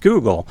before with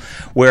Google,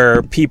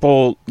 where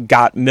people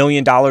got $1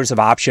 million of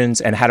options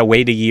and had to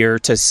wait a year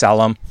to sell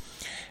them.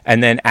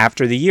 And then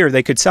after the year,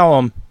 they could sell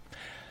them.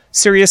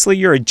 Seriously,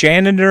 you're a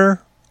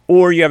janitor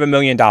or you have $1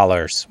 million.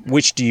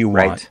 Which do you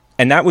want?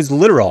 And that was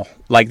literal.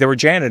 Like, there were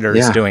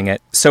janitors doing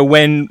it. So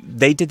when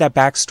they did that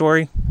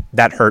backstory,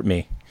 that hurt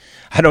me.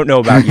 I don't know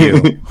about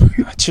you.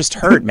 It just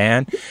hurt,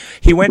 man.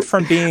 He went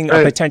from being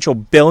a potential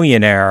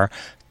billionaire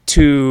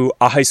to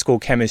a high school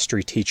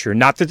chemistry teacher.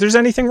 Not that there's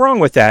anything wrong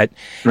with that.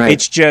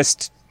 It's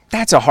just,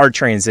 that's a hard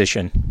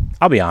transition.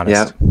 I'll be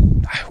honest.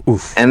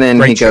 Oof, and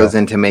then he goes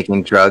into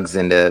making drugs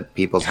into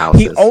people's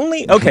houses.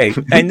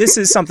 And this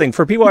is something,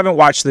 for people who haven't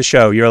watched the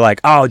show, you're like,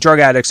 oh, drug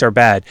addicts are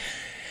bad.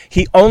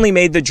 He only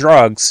made the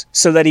drugs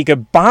so that he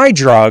could buy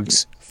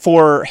drugs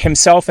for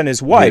himself and his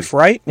wife,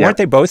 right? Weren't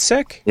they both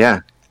sick?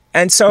 Yeah.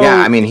 And so... Yeah,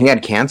 I mean, he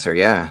had cancer,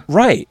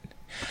 Right.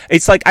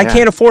 It's like, I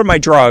can't afford my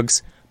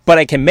drugs, but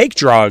I can make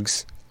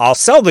drugs. I'll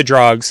sell the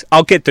drugs.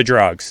 I'll get the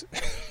drugs.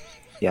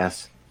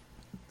 Yes.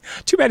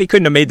 Too bad he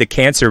couldn't have made the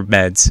cancer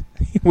meds.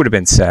 He would have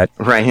been set.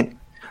 Right.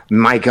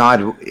 My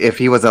God, if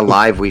he was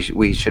alive,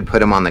 we should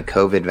put him on the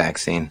COVID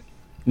vaccine.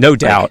 No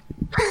doubt.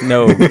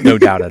 No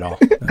doubt at all.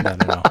 No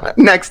doubt at all.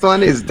 Next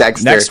one is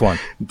Dexter. Next one.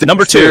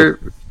 Number 2.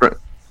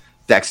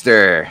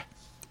 Dexter.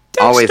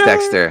 Always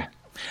Dexter.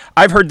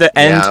 I've heard the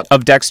end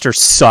of Dexter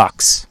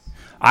sucks.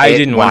 I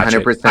didn't watch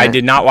it. I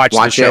did not watch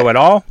the show at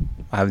all.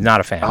 I'm not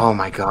a fan. Oh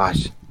my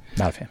gosh.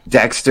 Not a fan.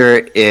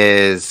 Dexter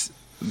is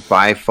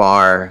by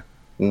far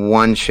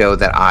one show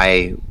that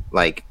I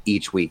like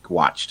each week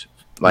watched.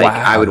 Like,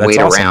 I would wait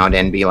around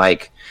and be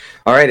like,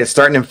 all right, it's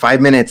starting in 5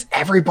 minutes.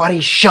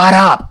 Everybody shut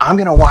up. I'm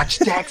going to watch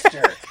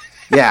Dexter.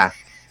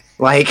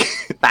 Like,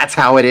 that's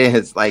how it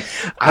is. Like,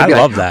 I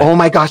love that. Oh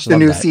my gosh, the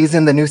new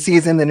season.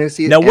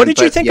 Now, what did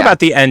you think about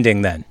the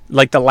ending then?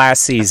 Like the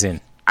last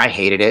season? I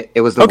hated it.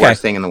 It was the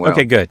worst thing in the world.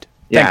 Okay, good.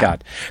 Thank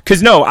God.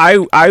 Because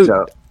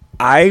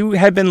I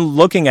had been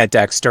looking at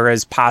Dexter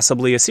as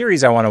possibly a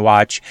series I want to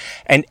watch,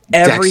 and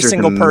every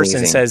single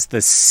person says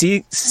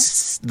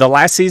the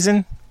last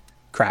season,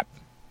 crap.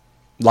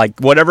 Like,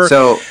 whatever.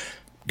 So,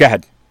 go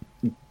ahead.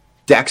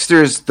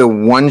 Dexter's the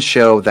one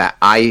show that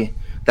I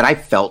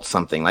felt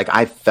something. Like,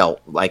 I felt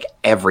like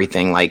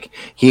everything. Like,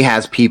 he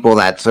has people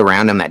that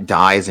surround him that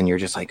dies, and you're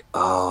just like,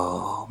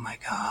 oh my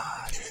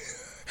God.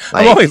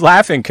 I'm only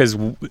laughing because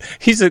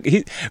he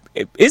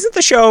isn't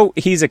the show.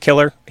 He's a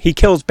killer. He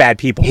kills bad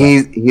people.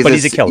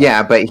 He's a killer.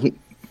 Yeah,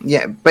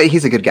 but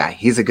he's a good guy.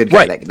 He's a good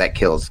guy that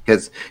kills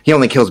because he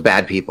only kills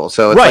bad people.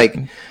 So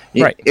it's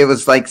it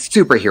was like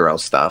superhero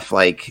stuff,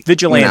 like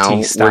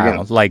vigilante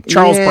style, like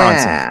Charles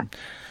Bronson.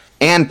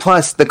 And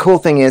plus, the cool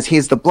thing is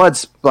he's the blood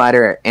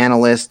splatter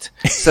analyst,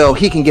 so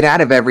he can get out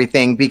of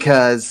everything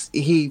because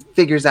he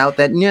figures out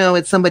that no,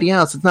 it's somebody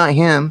else. It's not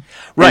him.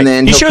 Right. And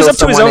then he shows up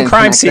to his own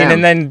crime scene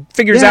and then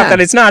figures out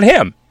that it's not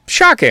him.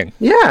 Shocking.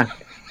 Yeah,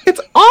 it's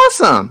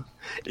awesome.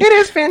 It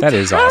is fantastic. That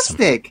is awesome.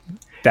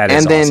 That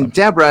is and then awesome.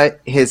 Deborah,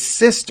 his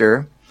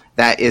sister,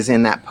 that is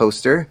in that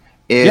poster,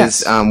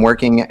 is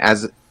working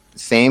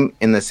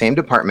in the same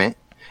department,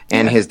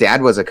 and his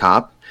dad was a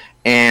cop,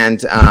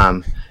 and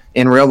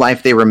in real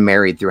life they were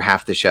married through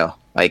half the show.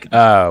 Like,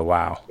 oh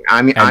wow,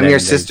 I'm your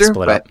sister,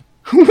 but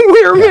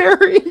we're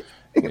married.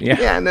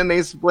 Yeah, and then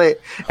they split,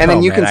 and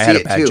then you can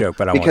see it too. Joke,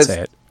 but I won't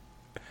say it.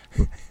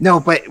 No,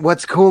 but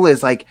what's cool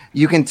is like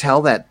you can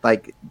tell that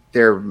like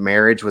their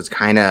marriage was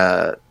kind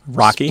of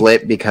rocky,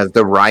 split because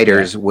the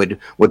writers would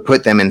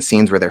put them in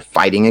scenes where they're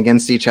fighting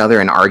against each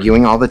other and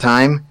arguing all the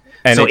time.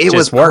 And so it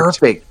was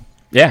perfect.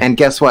 Yeah. And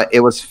guess what? It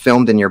was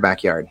filmed in your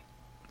backyard.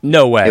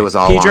 No way. It was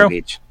all Long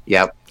Beach.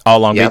 Yep. All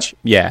Long Beach.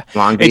 Yeah.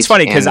 Long Beach. It's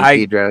funny because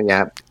Pedro,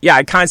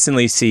 I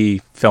constantly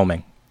see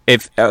filming.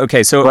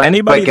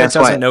 Anybody that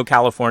doesn't know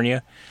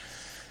California,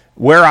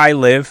 where I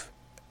live,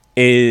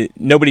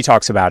 nobody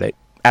talks about it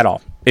at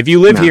all. If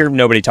you live here,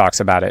 nobody talks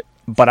about it.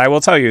 But I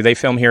will tell you, they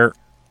film here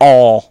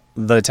all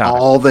the time.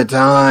 All the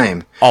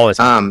time.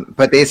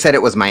 But they said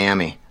it was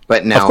Miami.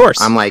 But no, of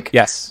course. I'm like,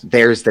 yes.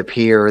 There's the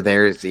pier.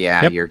 There's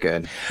you're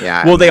good.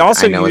 Yeah. Well, they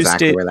also I know used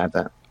exactly it. Where that's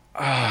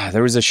at.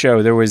 There was a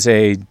show. There was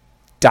a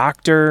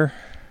doctor,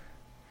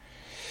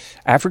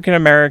 African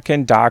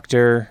American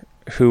doctor,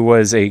 who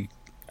was a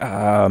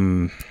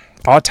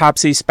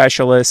autopsy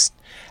specialist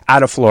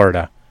out of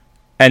Florida,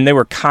 and they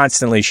were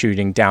constantly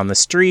shooting down the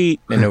street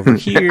and over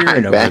here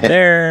and over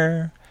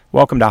there.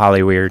 Welcome to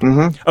Hollyweird.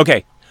 Mm-hmm.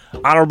 Okay,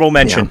 honorable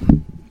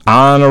mention. Yeah.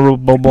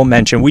 Honorable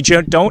mention. We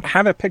don't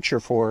have a picture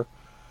for,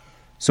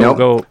 so we'll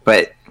go.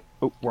 But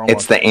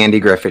it's the Andy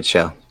Griffith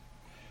Show.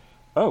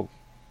 Oh.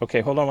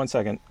 Okay, hold on one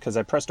second, because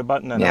I pressed a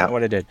button and I don't know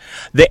what I did.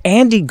 The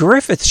Andy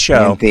Griffith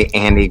Show. The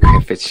Andy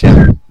Griffith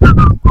Show.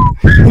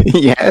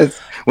 Yes,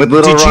 with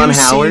little Ron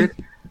Howard.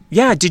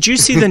 Yeah, did you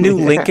see the new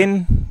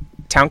Lincoln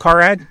town car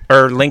ad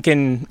or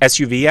Lincoln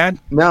SUV ad?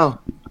 No,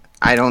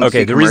 I don't.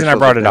 Okay, the reason I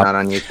brought it up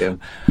on YouTube.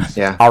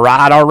 Yeah. All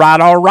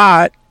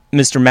right,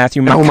 Mr.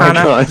 Matthew McConaughey. Oh my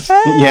gosh!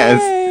 Hey!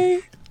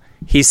 Yes.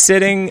 He's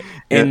sitting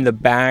in the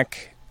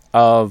back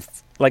of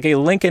like a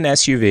Lincoln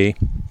SUV,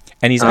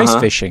 and he's ice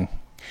fishing.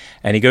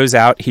 And he goes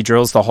out, he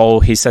drills the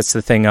hole, he sets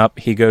the thing up,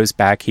 he goes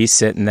back, he's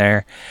sitting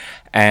there,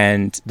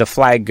 and the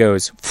flag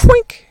goes,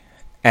 fwink,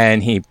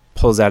 and he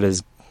pulls out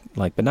his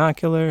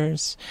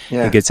binoculars,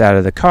 he gets out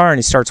of the car, and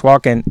he starts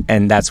walking,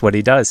 and that's what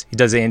he does. He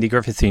does the Andy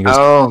Griffith thing. He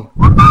goes,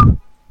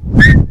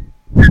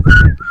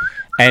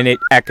 and it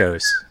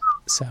echoes.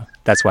 So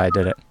that's why I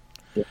did it.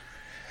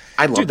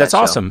 I love that's that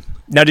show. awesome.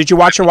 Now, did you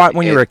watch it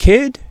when you were a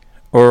kid?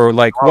 Or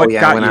what got when you?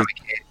 I was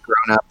a kid,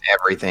 grown up,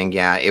 everything.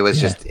 Yeah, it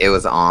was it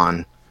was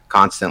on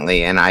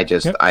constantly, and I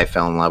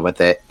fell in love with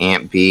it.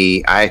 Aunt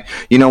B,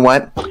 you know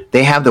what?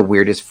 They have the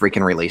weirdest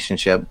freaking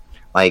relationship.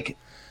 Like,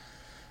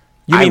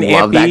 you mean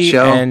I love Aunt B that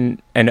show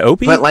and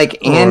Opie? But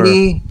like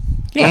Andy,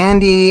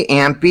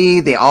 Aunt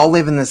B, they all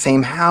live in the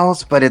same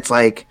house, but it's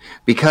like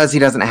because he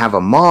doesn't have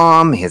a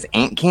mom, his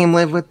aunt came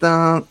live with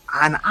them,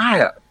 and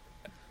I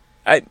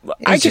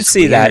could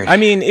see that. I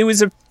mean, it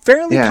was a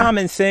fairly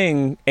common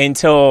thing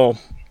until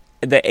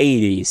the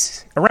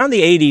 80s. Around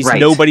the 80s,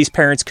 nobody's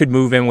parents could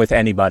move in with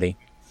anybody.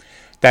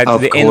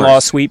 The in-law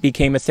suite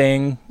became a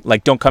thing.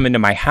 Like, don't come into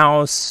my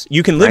house.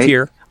 You can live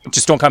here,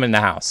 just don't come in the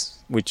house.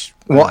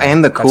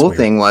 And the cool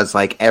thing was,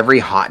 like, every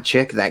hot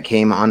chick that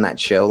came on that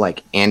show,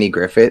 like Andy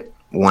Griffith,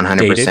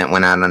 100%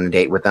 went out on a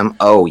date with them.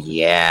 Oh,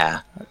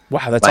 yeah.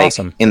 Wow, that's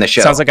awesome. In the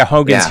show. Sounds like a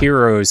Hogan's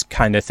Heroes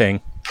kind of thing.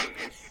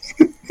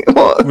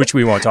 Which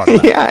we won't talk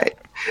about. Yeah.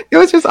 It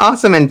was just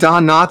awesome, and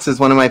Don Knotts is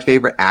one of my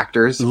favorite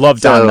actors. Love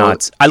Don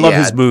Knotts. I love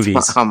his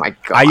movies. Oh my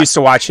god! I used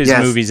to watch his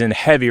movies in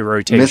heavy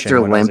rotation.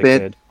 Mr.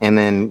 Limpet, and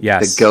then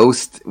the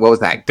Ghost. What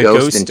was that?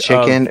 Ghost and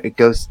Chicken.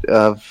 Ghost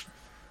of.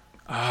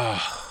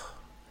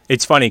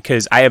 It's funny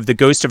because I have the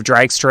Ghost of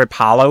Dragstrip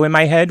Hollow in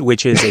my head,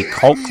 which is a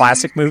cult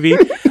classic movie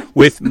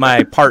with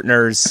my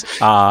partner's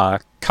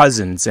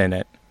cousins in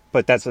it.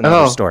 But that's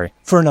another story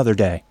for another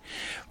day.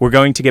 We're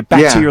going to get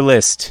back to your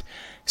list.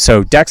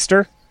 So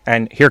Dexter.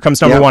 And here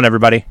comes number one,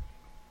 everybody.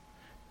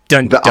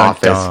 The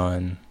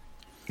Office,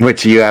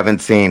 which you haven't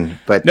seen,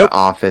 but The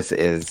Office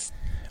it's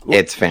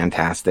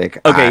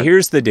fantastic. Okay,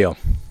 here's the deal.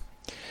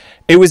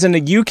 It was in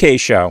a UK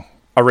show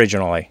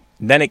originally.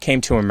 Then it came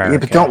to America. Yeah,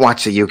 but don't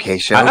watch the UK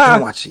show. Don't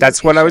watch the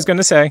that's what I was going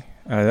to say.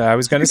 I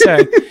was going to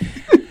say.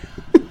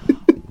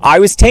 I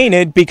was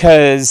tainted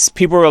because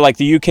people were like,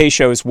 the UK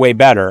show is way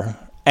better.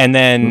 And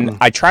then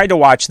I tried to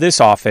watch this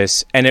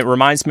Office, and it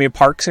reminds me of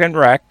Parks and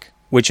Rec.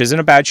 which isn't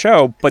a bad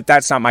show, but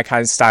that's not my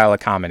kind of style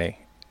of comedy.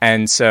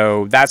 And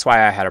so that's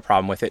why I had a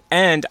problem with it.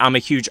 And I'm a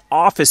huge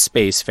Office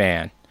Space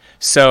fan.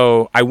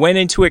 So I went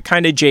into it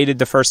kind of jaded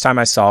the first time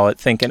I saw it,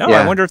 thinking,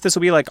 I wonder if this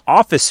will be like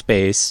Office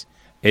Space.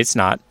 It's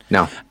not.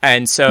 No.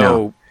 And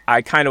so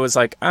I kind of was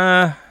like,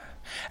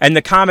 And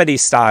the comedy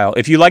style,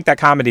 if you like that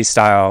comedy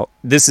style,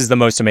 this is the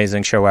most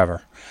amazing show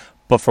ever.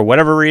 But for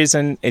whatever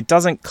reason, it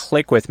doesn't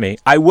click with me.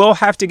 I will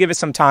have to give it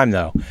some time,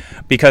 though,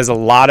 because a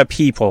lot of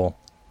people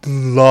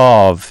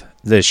love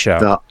this show.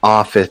 The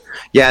Office.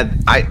 Yeah,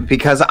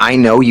 because I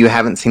know you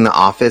haven't seen The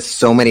Office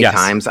so many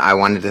times, I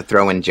wanted to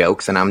throw in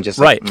jokes, and I'm just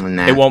like,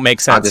 nah, it won't make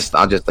sense.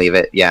 I'll just leave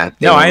it. Yeah.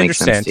 No, I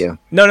understand.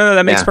 No,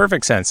 that makes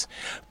perfect sense.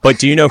 But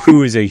do you know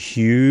who is a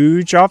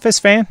huge Office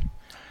fan?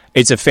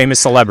 It's a famous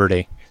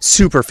celebrity.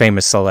 Super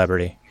famous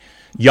celebrity.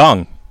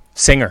 Young.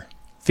 Singer.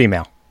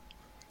 Female.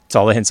 That's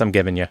all the hints I'm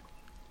giving you.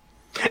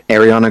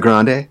 Ariana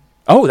Grande?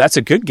 Oh, that's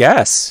a good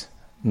guess.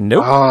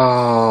 Nope.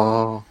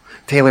 Oh,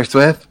 Taylor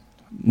Swift?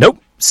 Nope.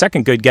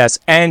 Second good guess.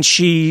 And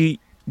she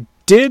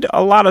did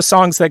a lot of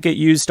songs that get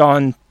used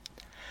on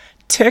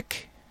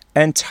Tick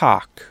and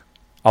Talk.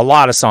 A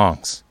lot of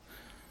songs.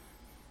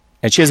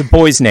 And she has a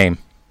boy's name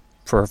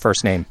for her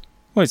first name.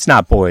 Well, it's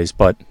not boys,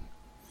 but...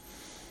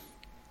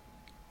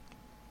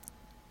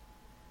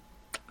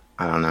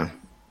 I don't know.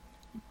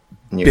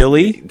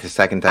 Billie the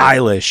second time.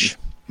 Eilish.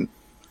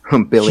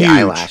 Billie Huge.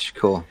 Eilish.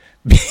 Cool.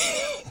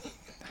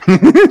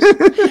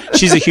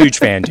 She's a huge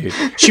fan, dude.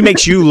 She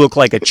makes you look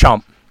like a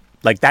chump.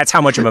 Like, that's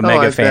how much of a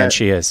mega fan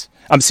she is.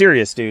 I'm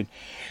serious, dude.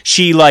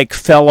 She, like,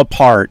 fell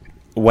apart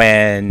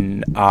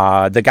when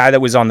the guy that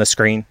was on the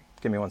screen...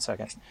 Give me 1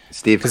 second.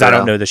 Steve Because I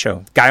don't know the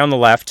show. Guy on the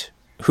left,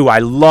 who I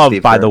love,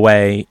 by the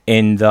way,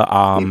 in the...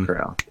 Steve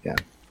Carell, yeah.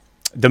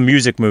 The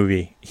music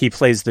movie. He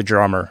plays the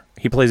drummer.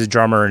 He plays a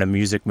drummer in a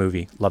music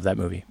movie. Love that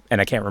movie. And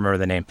I can't remember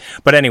the name.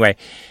 But anyway,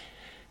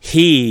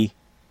 he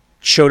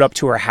showed up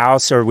to her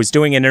house or was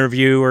doing an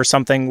interview or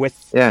something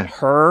with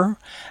her,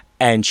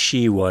 and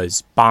she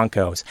was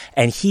bonkos.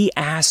 And he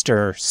asked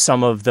her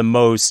some of the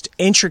most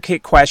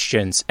intricate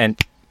questions, and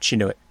she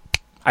knew it.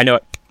 I know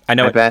it.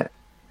 I bet.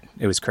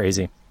 It was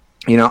crazy.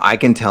 You know, I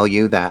can tell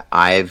you that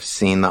I've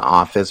seen The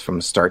Office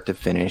from start to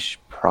finish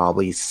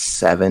probably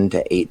 7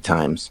 to 8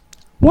 times.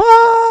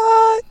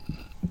 What?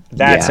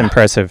 That's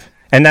impressive.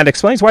 And that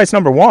explains why it's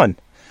number one.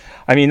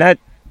 I mean, that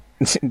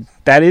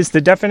is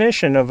the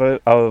definition of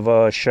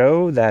a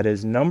show that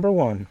is number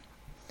one.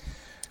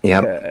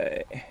 Yep.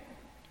 Okay.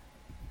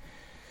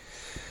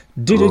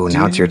 Ooh,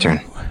 now it's your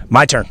turn.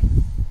 My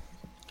turn.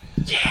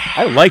 Yeah.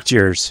 I liked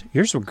yours.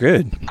 Yours were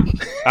good.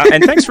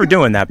 And thanks for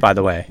doing that, by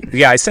the way.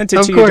 Yeah, I sent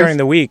it to you during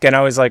the week, and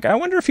I was like, I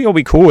wonder if he'll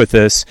be cool with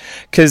this.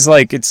 Because,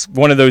 like, it's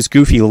one of those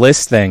goofy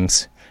list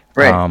things.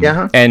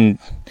 Right, And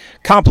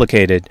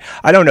complicated.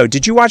 I don't know.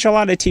 Did you watch a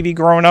lot of TV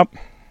growing up?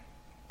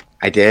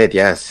 I did,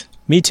 yes.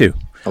 Me too.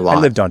 A lot. I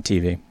lived on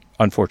TV,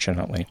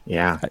 unfortunately.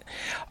 Yeah.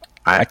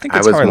 I think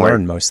that's how I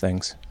learned most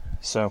things.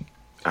 So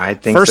I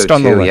think first so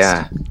on too, the list.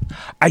 yeah.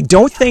 I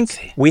don't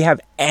think we have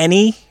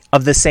any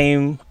of the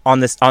same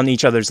on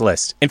each other's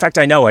list. In fact,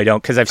 I know I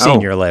don't because I've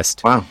seen your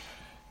list. Wow.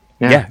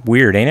 Yeah,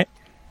 weird, ain't it?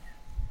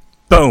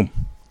 Boom.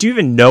 Do you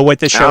even know what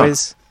this show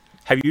is?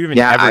 Have you even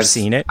ever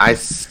seen it? I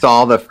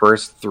saw the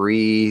first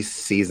 3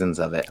 seasons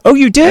of it. Oh,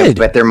 you did?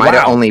 But there might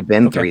have only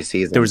been 3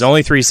 seasons. There was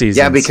only 3 seasons.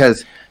 Yeah,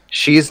 because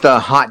she's the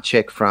hot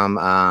chick from...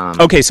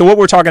 Okay, so what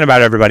we're talking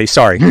about, everybody.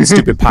 Sorry,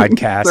 stupid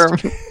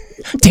podcast.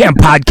 Damn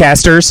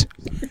podcasters.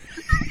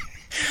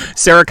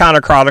 Sarah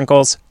Connor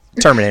Chronicles,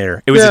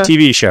 Terminator. It was a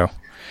TV show,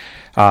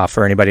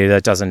 for anybody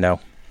that doesn't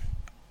know.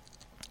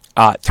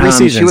 3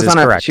 seasons is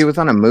correct. She was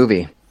on a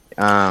movie.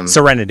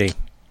 Serenity.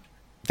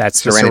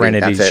 That's the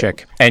Serenity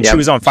chick. And she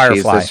was on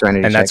Firefly,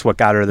 and that's what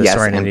got her the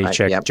Serenity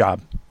chick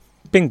job.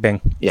 Bing, bing.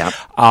 Yeah.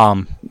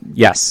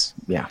 Yes.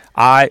 Yeah.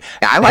 I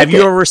like have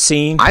you ever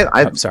seen...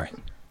 I'm sorry.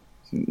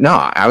 No,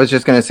 I was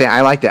just going to say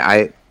I liked it.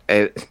 I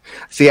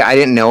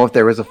didn't know if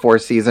there was a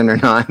 4th season or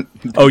not.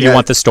 Oh, you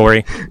want the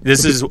story?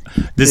 This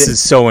is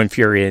so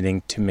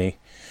infuriating to me.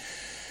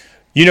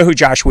 You know who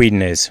Josh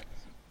Whedon is,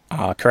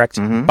 correct?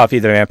 Mm-hmm. Buffy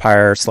the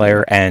Vampire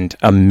Slayer and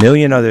a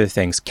million other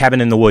things. Cabin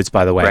in the Woods,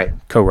 by the way. Right.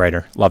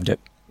 Co-writer. Loved it.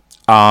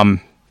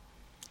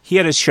 He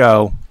had a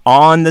show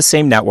on the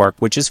same network,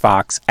 which is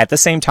Fox, at the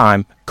same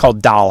time,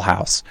 called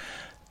Dollhouse.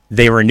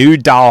 They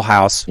renewed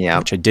Dollhouse,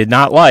 which I did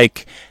not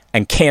like,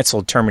 and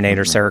canceled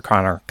Terminator, Sarah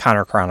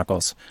Connor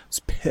Chronicles. I was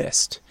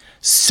pissed.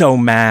 So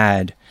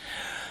mad.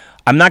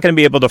 I'm not going to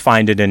be able to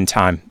find it in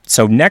time.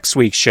 So next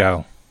week's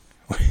show,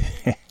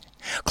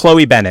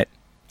 Chloe Bennett.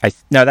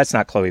 No, that's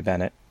not Chloe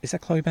Bennett. Is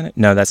that Chloe Bennett?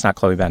 No, that's not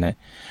Chloe Bennett.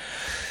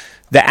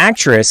 The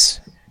actress,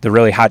 the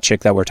really hot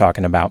chick that we're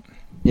talking about,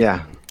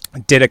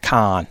 did a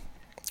con.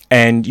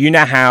 And you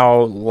know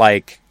how,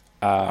 like,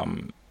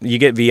 you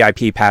get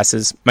VIP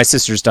passes. My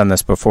sister's done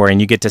this before,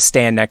 and you get to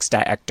stand next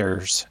to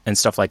actors and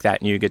stuff like that,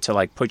 and you get to,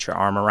 like, put your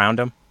arm around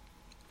them.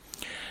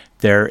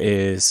 There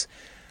is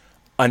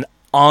an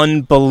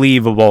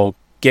unbelievable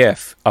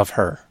gif of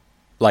her,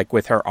 like,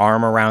 with her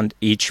arm around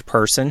each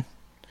person.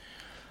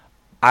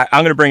 I'm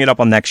going to bring it up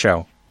on next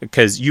show.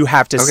 because you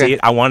have to see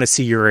it. I want to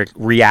see your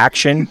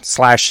reaction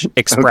 /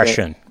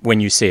 expression when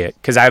you see it,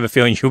 because I have a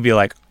feeling you'll be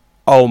like,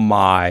 oh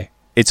my,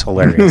 it's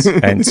hilarious.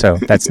 And so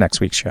that's next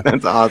week's show.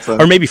 That's awesome.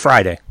 Or maybe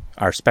Friday,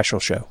 our special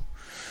show.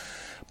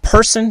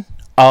 Person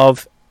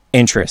of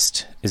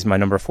interest is my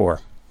number 4.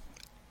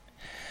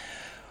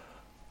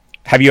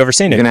 Have you ever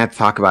seen it? You're going to have to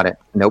talk about it.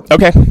 Nope.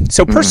 Okay.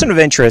 So Person of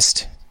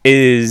Interest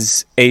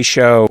is a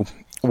show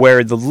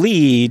where the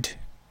lead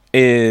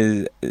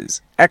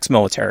is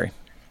ex-military.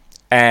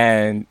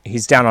 And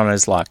he's down on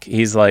his luck.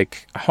 He's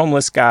like a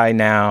homeless guy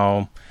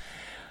now,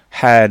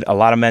 had a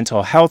lot of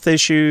mental health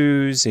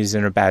issues. He's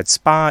in a bad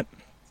spot.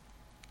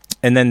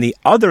 And then the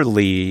other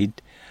lead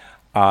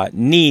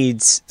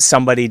needs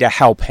somebody to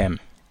help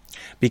him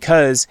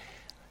because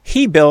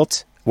he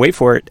built, wait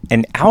for it,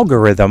 an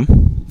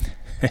algorithm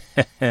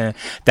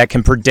that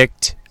can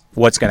predict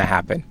what's going to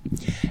happen.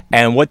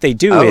 And what they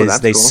do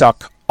is they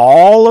suck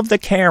all of the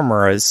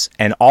cameras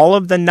and all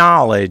of the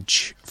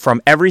knowledge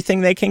from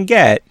everything they can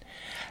get,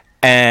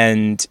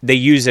 and they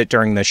use it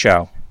during the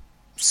show.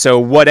 So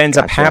what ends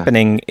up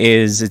happening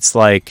is it's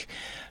like,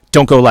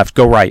 don't go left,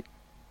 go right.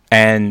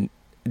 And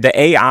the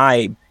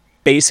AI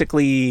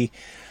basically,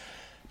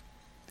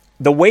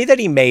 the way that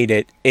he made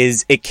it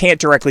is it can't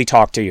directly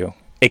talk to you.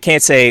 It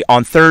can't say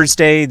on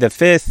Thursday the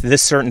 5th,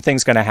 this certain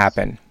thing's going to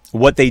happen.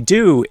 What they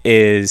do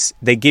is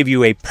they give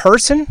you a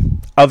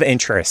person of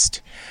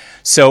interest.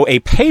 So a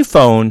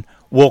payphone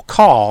will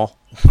call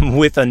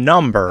with a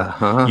number.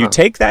 You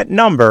take that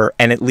number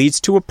and it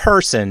leads to a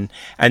person,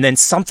 and then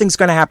something's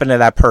going to happen to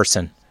that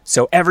person.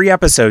 So every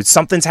episode,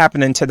 something's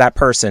happening to that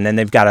person, and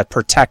they've got to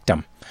protect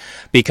them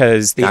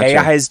because the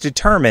AI has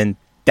determined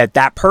that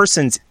that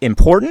person's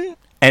important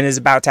and is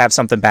about to have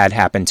something bad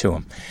happen to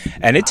him.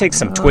 And it takes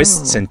some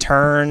twists and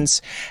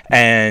turns,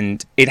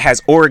 and it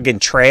has Oregon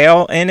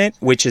Trail in it,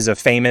 which is a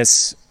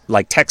famous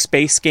like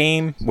text-based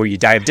game where you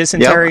die of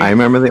dysentery. Yep, I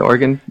remember the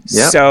Oregon.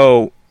 Yep.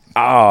 So,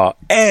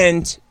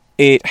 and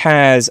it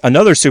has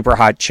another super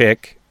hot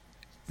chick,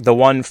 the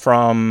one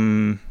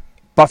from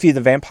Buffy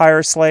the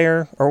Vampire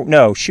Slayer. Or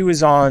no, she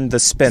was on the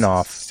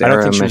spinoff. I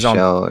don't think she was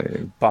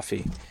on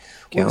Buffy.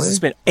 What was the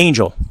spin?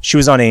 Angel. She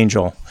was on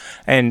Angel.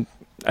 And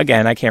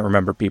again, I can't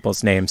remember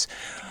people's names.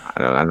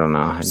 I don't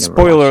know.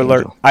 Spoiler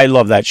alert. Angel. I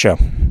love that show.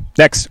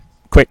 Next,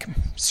 quick,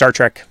 Star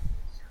Trek,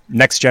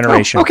 Next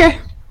Generation. Oh, okay.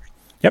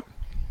 Yep.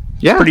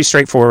 Yeah. Pretty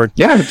straightforward.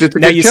 Yeah, it's a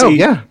good show.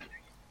 Yeah.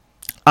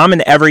 I'm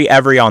an every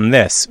on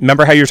this.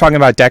 Remember how you were talking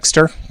about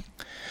Dexter?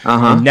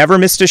 Never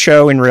missed a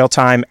show in real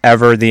time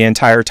ever the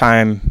entire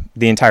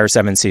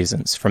 7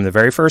 seasons. From the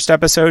very first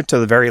episode to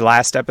the very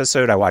last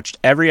episode, I watched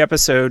every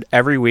episode,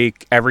 every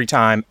week, every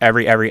time,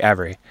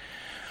 every.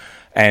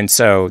 And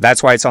so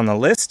that's why it's on the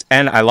list,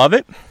 and I love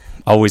it.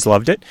 Always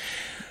loved it.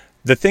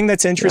 The thing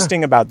that's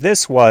interesting about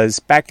this was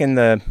back in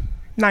the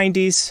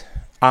 90s,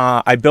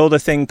 I built a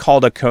thing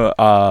called a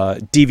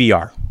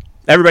DVR.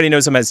 Everybody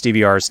knows them as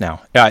DVRs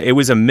now. It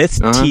was a Myth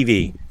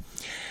TV.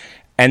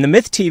 And the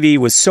Myth TV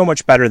was so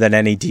much better than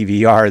any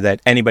DVR that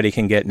anybody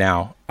can get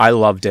now. I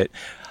loved it.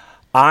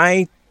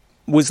 I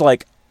was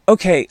like,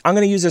 okay, I'm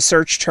going to use a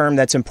search term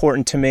that's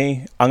important to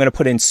me. I'm going to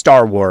put in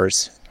Star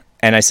Wars.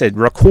 And I said,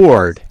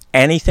 record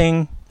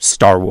anything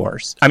Star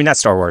Wars. I mean, not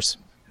Star Wars.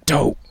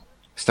 Dope.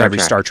 Every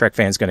Star Trek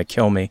fan's going to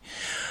kill me.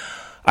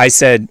 I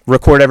said,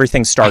 record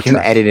everything Star Trek. I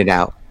can edit it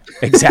out.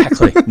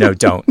 Exactly. No,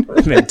 don't.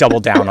 Double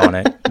down on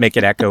it. Make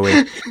it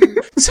echoey.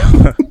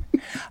 So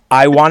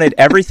I wanted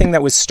everything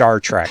that was Star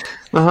Trek.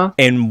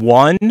 In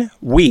 1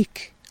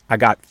 week, I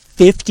got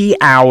 50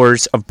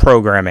 hours of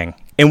programming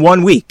in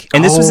 1 week.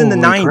 And this was in the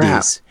 90s.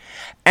 Crap.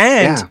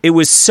 And it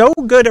was so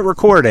good at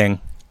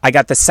recording, I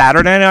got the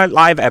Saturday Night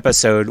Live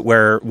episode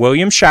where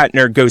William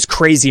Shatner goes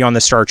crazy on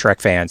the Star Trek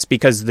fans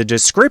because the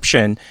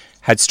description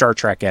had Star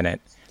Trek in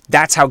it.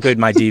 That's how good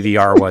my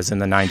DVR was in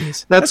the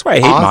 90s. That's why I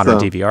hate modern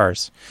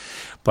DVRs.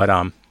 But,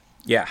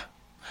 yeah.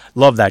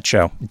 Love that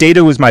show.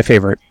 Data was my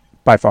favorite,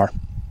 by far.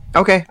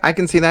 Okay, I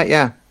can see that,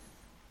 yeah.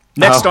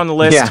 Next on the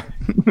list,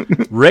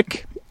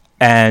 Rick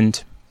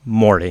and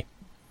Morty.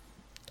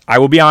 I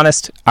will be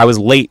honest, I was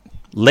late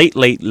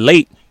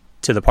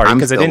to the party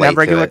because I didn't have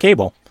regular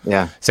cable.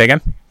 Yeah. Say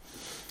again?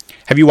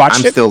 Have you watched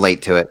it? I'm still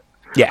late to it.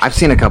 Yeah. I've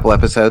seen a couple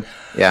episodes.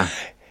 Yeah.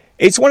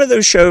 It's one of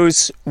those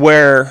shows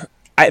where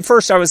at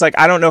first I was like,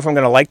 I don't know if I'm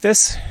going to like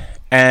this.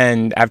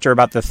 And after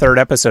about the third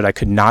episode, I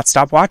could not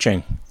stop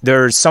watching.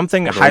 There's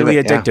something highly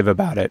addictive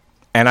about it.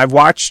 And I've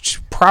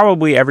watched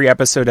probably every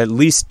episode at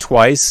least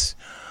twice.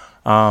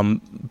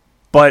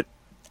 But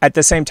at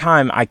the same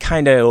time, I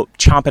kind of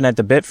chomping at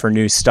the bit for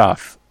new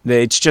stuff.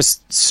 It's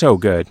just so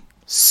good.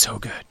 So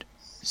good.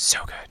 So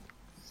good.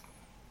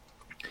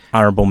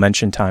 Honorable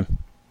mention time.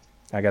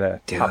 I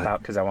got to hop out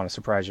because I want to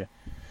surprise you.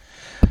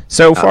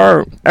 So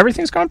far,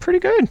 everything's gone pretty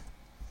good.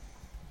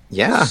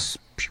 Yeah.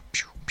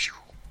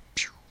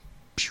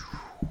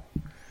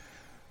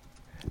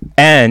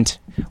 And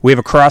we have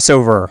a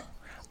crossover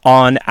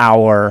on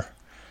our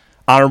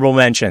honorable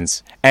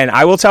mentions. And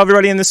I will tell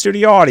everybody in the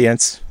studio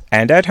audience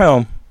and at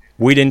home,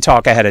 we didn't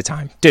talk ahead of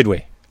time, did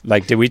we?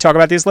 Like, did we talk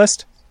about these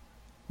lists?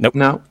 Nope.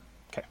 No.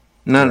 Okay.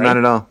 No, Right? not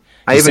at all.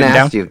 I You even sitting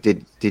asked down?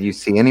 you, did you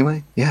see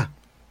anyway? Yeah.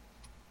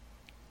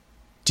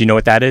 Do you know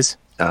what that is?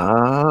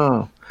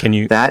 Oh, Can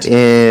you? that's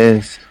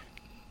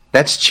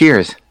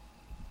Cheers.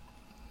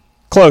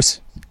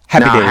 Close.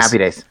 Happy No, Days. Happy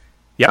Days.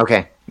 Yep.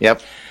 Okay.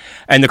 Yep.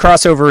 And the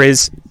crossover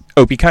is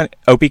Opie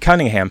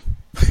Cunningham.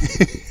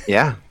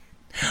 Yeah.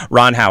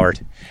 Ron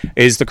Howard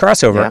is the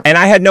crossover. Yeah. And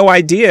I had no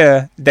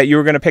idea that you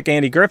were going to pick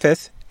Andy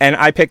Griffith, and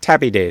I picked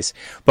Happy Days.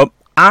 But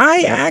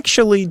I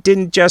actually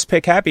didn't just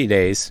pick Happy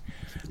Days.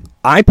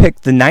 I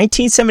picked the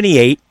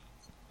 1978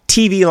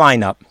 TV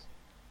lineup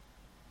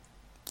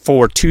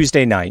for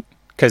Tuesday night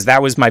because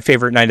that was my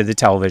favorite night of the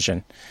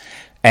television.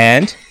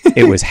 And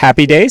it was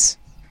Happy Days.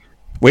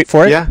 Wait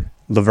for it. Yeah.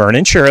 Laverne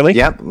and Shirley.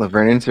 Yep.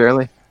 Laverne and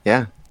Shirley.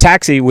 Yeah.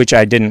 Taxi, which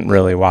I didn't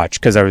really watch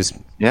because I was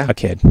Yeah. a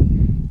kid.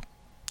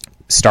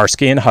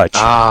 Starsky and Hutch.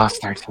 Oh,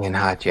 Starsky and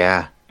Hutch.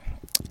 Yeah.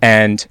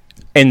 And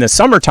in the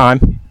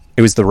summertime,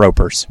 it was the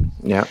Ropers.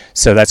 Yep.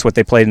 So that's what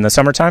they played in the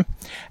summertime.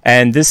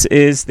 And this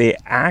is the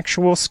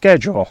actual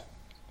schedule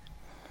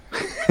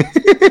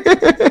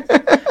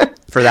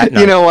for that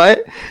night. You know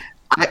what?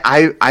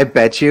 I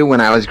bet you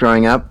when I was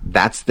growing up,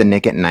 that's the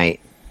Nick at Night.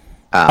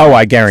 Oh,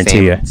 I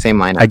guarantee you. Same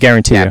lineup. I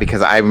guarantee yeah, you.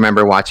 because I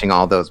remember watching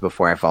all those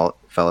before I fell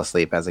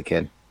asleep as a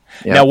kid.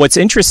 Yep. Now, what's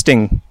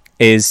interesting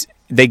is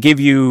they give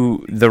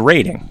you the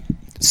rating.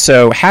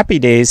 So Happy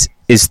Days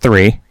is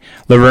 3,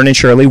 Laverne and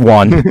Shirley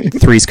 1,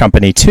 Three's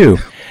Company 2.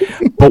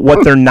 But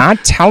what they're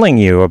not telling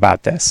you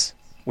about this,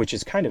 which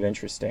is kind of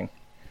interesting,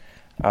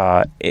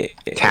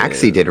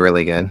 Taxi did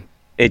really good.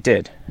 it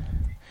did.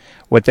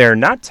 What they're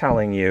not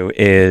telling you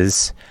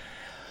is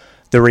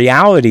the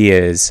reality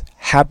is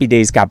Happy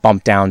Days got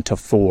bumped down to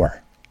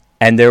 4.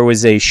 And there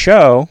was a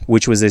show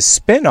which was a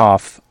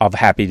spin-off of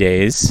Happy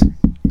Days.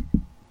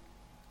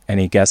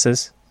 Any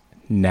guesses?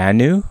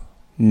 Nanu?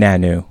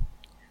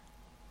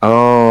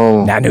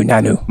 Oh,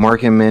 Nanu.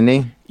 Mark and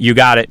Mindy. You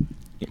got it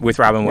with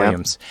Robin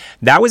Williams.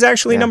 That was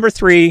actually number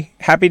 3.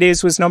 Happy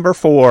Days was number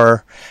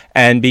 4.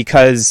 And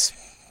because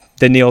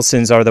the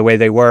Nielsen's are the way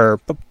they were,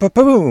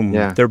 boom,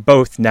 Yeah. they're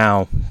both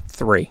now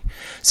 3.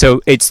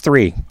 So it's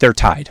 3. They're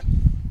tied.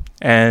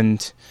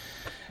 And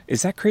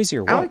is that crazy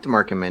or I what? liked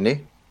Mark and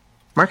Mindy.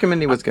 Mark and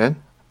Mindy was good.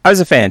 I was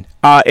a fan.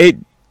 It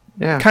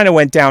Yeah. kind of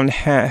went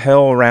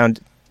downhill around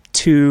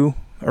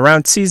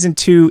season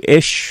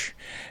 2-ish.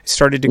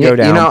 Started to go You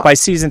down. know, By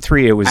season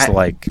 3, it was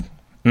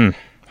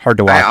hard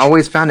to watch. I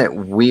always found it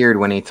weird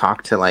when he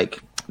talked to like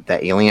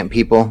the alien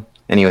people,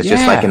 and he was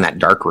just like Yeah. in that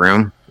dark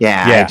room.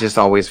 Yeah, Yeah. I just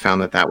always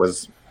found that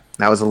was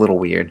a little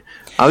weird.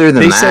 Other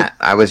than They that, said-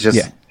 I was just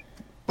Yeah.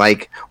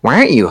 like, why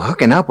aren't you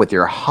hooking up with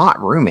your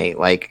hot roommate?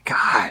 Like,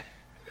 God.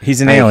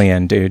 He's an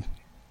alien, dude.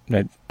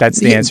 That's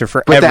the Yeah, answer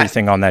for but that-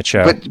 everything on that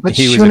show. But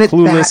he was a shouldn't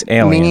clueless that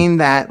alien. mean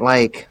that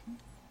like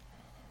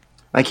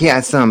he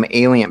has some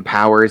alien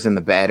powers in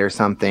the bed or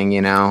something?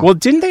 You know? Well,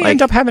 didn't they like-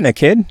 end up having a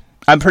kid?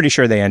 I'm pretty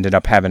sure they ended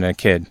up having a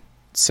kid.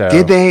 So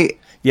Did they?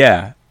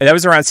 Yeah, that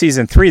was around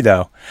season 3,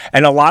 though.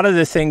 And a lot of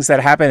the things that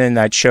happened in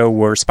that show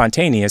were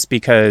spontaneous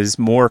because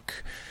Mork,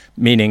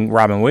 meaning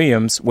Robin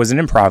Williams, was an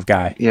improv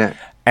guy. Yeah.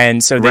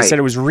 And so they Right. said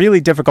it was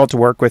really difficult to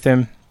work with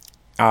him.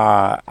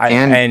 And I He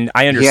had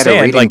a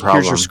understand, reading like,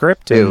 problem here's your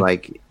script, too. and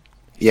Like,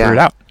 figure it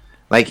out.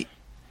 Like,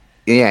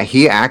 yeah,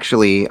 he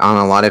actually on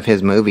a lot of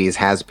his movies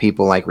has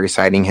people like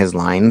reciting his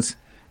lines,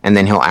 and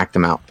then he'll act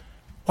them out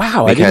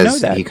Wow, I didn't know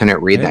because that. he couldn't I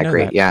read didn't that know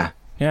great. that. Yeah.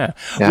 Yeah.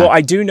 Yeah. Well,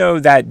 I do know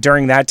that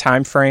during that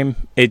time frame,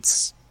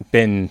 it's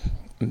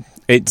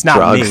not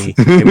Drugs. me.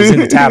 It was in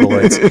the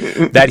tabloids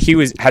that he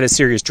had a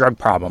serious drug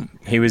problem.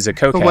 He was a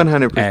cokehead.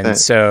 100%. And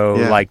so,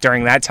 Yeah. like,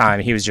 during that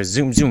time, he was just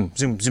zoom.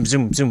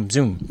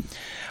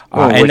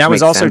 Well, And which that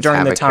was makes also sense to during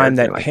have the a time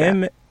that character like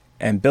him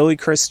and Billy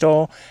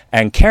Crystal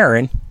and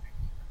Karen,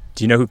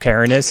 do you know who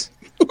Karen is?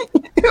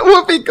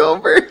 Whoopi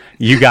Goldberg.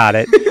 You got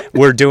it.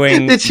 We're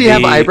doing. Did she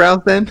have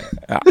eyebrows then?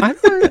 I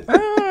don't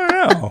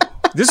know.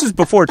 This was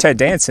before Ted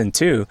Danson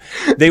too.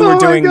 They were Oh my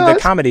doing the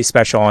gosh. comedy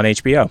special on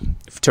HBO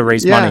to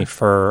raise Yeah. money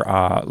for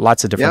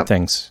lots of different Yep.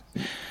 things.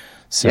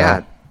 So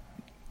Yeah.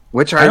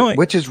 Which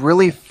is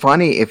really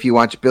funny if you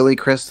watch Billy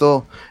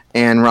Crystal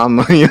and Ron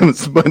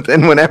Williams. But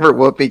then whenever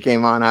Whoopi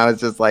came on, I was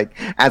just like,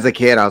 as a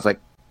kid, I was like,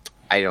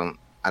 I don't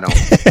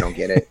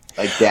get it.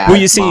 Like, Dad, well,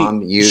 you see,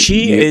 Mom,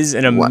 she is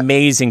an what?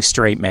 amazing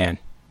straight man.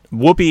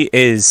 Whoopi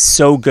is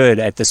so good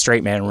at the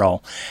straight man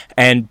role.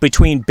 And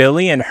between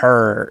Billy and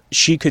her,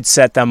 she could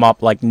set them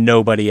up like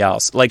nobody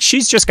else. Like,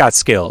 she's just got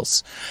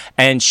skills.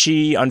 And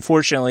she,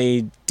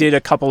 unfortunately, did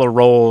a couple of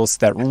roles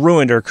that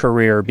ruined her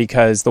career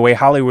because the way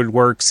Hollywood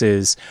works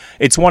is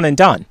it's one and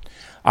done.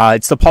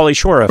 It's the Pauly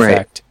Shore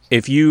effect.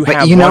 If you But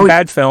have you know- one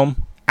bad film,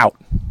 out.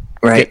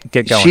 Right.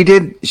 Get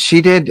going.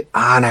 She did,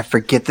 and I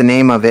forget the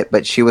name of it,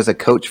 but she was a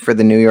coach for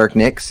the New York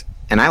Knicks.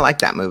 And I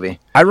liked that movie.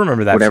 I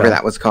remember that Whatever film.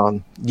 that was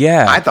called.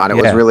 Yeah. I thought it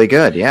was really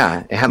good.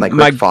 Yeah. It had like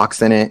My- Rick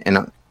Fox in it.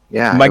 And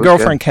yeah. My it was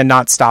girlfriend good.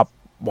 cannot stop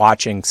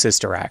watching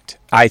Sister Act.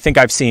 I think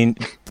I've seen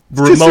Acts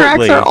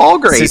remotely are all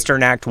great.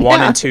 Sister Act 1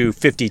 Yeah. and 2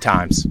 50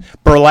 times.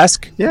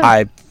 Burlesque, Yeah.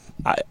 I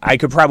I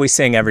could probably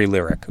sing every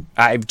lyric.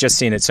 I've just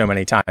seen it so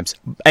many times,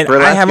 and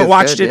Burlesque I haven't is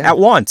watched good, it yeah. at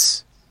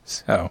once.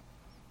 So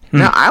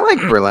No, I like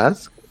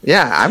Burlesque.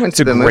 Yeah, I went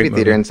to a the great movie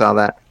theater movie. and saw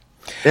that.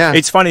 Yeah,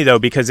 it's funny though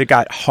because it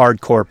got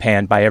hardcore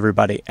panned by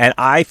everybody, and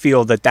I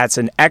feel that that's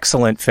an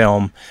excellent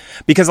film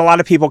because a lot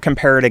of people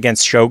compare it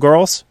against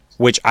Showgirls,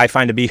 which I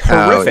find to be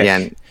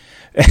horrific.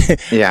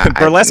 Yeah,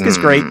 Burlesque is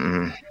great.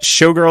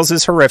 Showgirls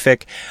is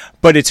horrific,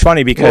 but it's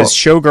funny because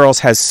Showgirls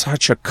has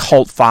such a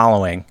cult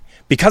following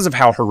because of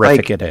how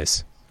horrific it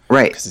is.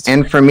 Right.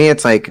 And for me,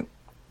 it's like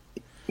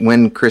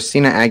when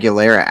Christina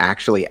Aguilera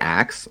actually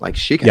acts, like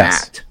she can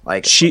act.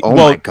 Like,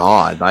 my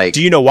God. Like,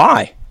 do you know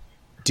why?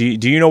 Do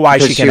you know why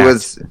she can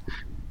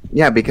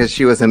act? Because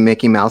she was a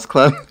Mickey Mouse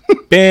Club.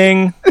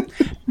 Bing.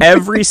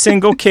 Every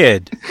single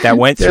kid that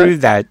went through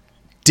that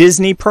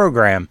Disney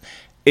program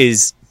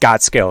is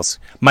got skills.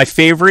 My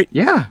favorite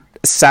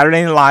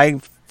Saturday Night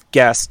Live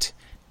guest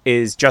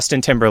is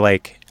Justin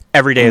Timberlake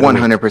every day of the week.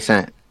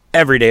 100%.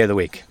 Every day of the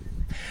week.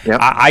 Yep.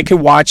 I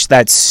could watch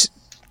that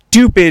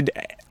stupid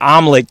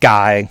omelet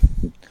guy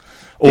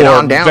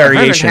or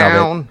variation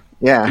of it.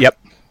 Yeah. Yep.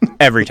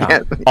 Every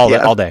time. All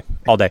day.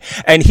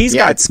 And he's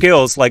got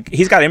skills, like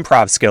he's got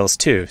improv skills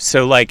too.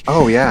 So like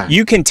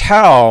you can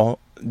tell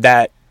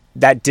that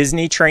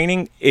Disney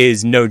training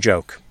is no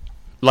joke.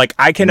 Like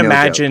I can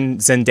imagine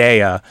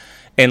Zendaya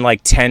in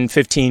like 10,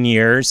 15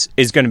 years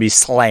is going to be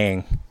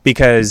slaying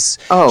because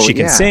she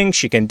can sing,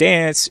 she can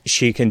dance,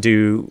 she can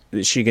do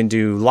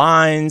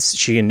lines,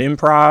 she can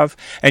improv,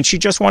 and she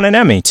just won an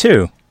Emmy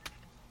too.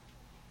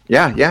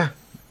 Yeah.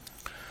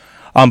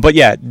 But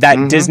yeah,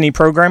 that Disney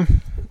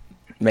program,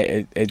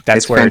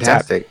 that's where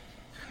fantastic. It's at.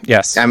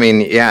 Yes. I mean,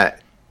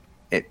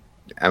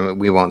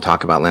 we won't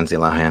talk about Lindsay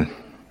Lohan.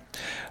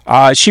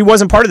 She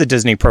wasn't part of the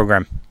Disney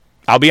program.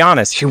 I'll be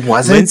honest. She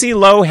wasn't? Lindsay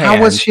Lohan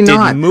How was she did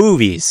not?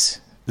 movies.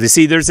 You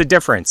see, there's a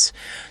difference.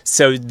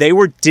 So they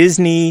were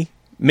Disney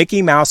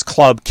Mickey Mouse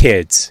Club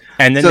kids,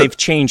 and then they've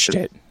changed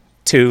it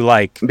to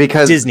like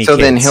Disney kids.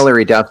 Then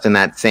Hilary Duff's in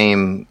that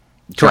same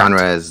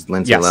genre as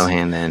Lindsay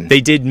Lohan then.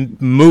 They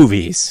did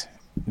movies.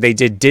 They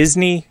did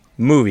Disney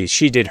movies.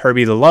 She did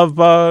Herbie the Love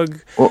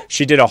Bug. Well,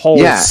 she did a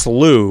whole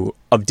slew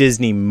of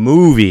Disney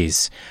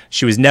movies.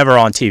 She was never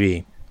on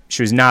TV.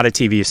 She was not a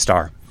TV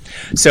star.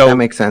 So that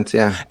makes sense,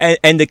 yeah.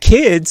 And the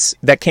kids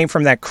that came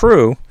from that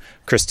crew,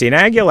 Christina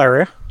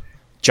Aguilera,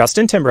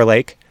 Justin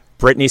Timberlake,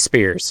 Britney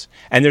Spears.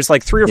 And there's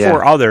like 3 or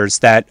 4 others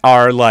that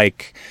are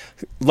like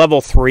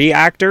level 3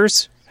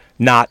 actors,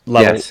 not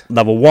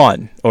level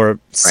 1, or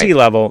C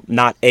level,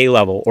 not A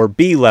level, or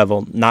B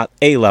level, not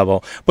A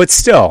level. But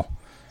still,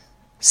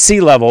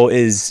 C level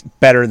is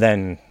better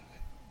than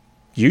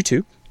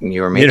YouTube.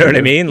 You know what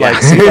I mean? Yeah.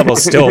 Like C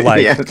level's still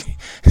like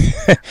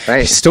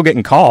still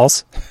getting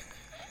calls.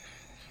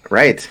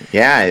 Right.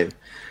 Yeah.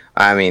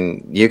 I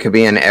mean, you could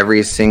be in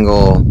every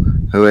single,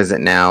 who is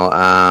it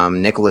now?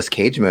 Nicolas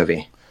Cage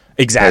movie.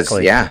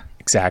 Exactly. Yeah.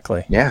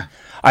 Exactly. Yeah.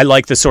 I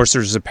like The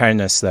Sorcerer's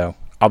Apprentice, though.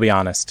 I'll be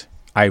honest.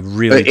 I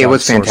really it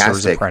was Sorcerer's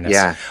fantastic. Apprentice.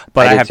 Yeah.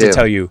 But I have to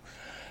tell you,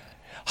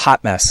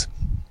 hot mess.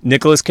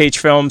 Nicolas Cage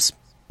films,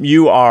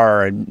 you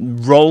are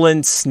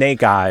rolling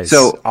snake eyes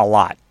a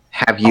lot.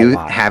 Have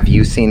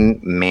you seen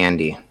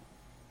Mandy?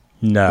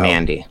 No.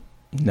 Mandy.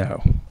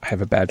 No. I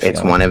have a bad feeling.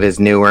 It's one of his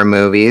newer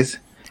movies.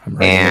 I'm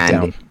writing it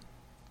down.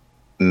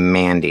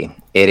 Mandy.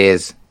 It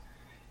is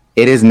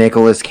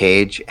Nicolas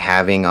Cage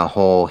having a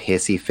whole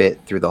hissy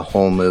fit through the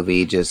whole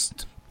movie. It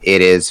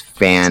is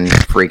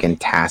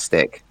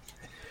fan-freaking-tastic.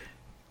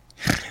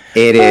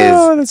 It is.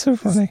 Oh, that's so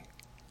funny.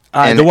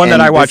 The one that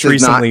I watched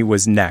recently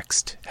was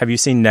Next. Have you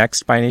seen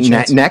Next by any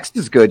chance? Next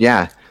is good,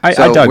 yeah. I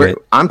dug it.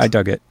 I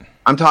dug it.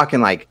 I'm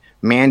talking like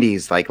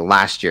Mandy's like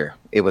last year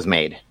it was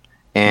made.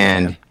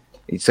 And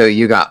so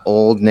you got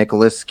old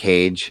Nicolas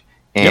Cage.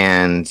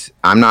 And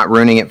I'm not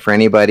ruining it for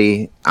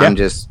anybody. I'm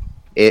just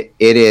it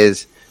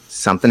is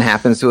something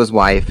happens to his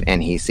wife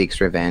and he seeks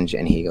revenge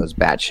and he goes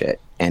batshit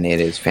and it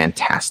is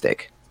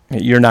fantastic.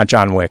 You're not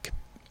John Wick.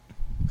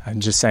 I'm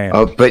just saying.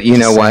 Oh, but you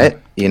know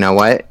what?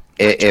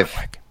 If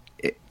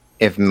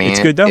it's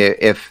good though.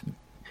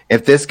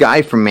 If this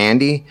guy from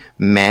Mandy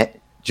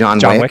met John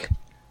Wick,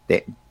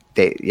 they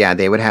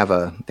would have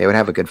a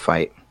good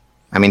fight.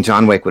 I mean,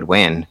 John Wick would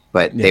win,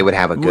 but they would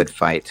have a good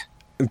fight.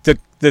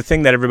 The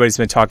thing that everybody's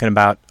been talking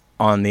about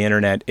on the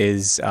internet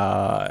is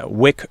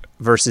Wick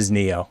versus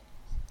Neo.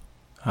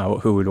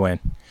 Who would win?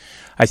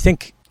 I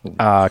think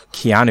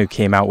Keanu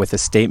came out with a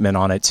statement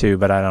on it too,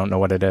 but I don't know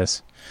what it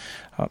is.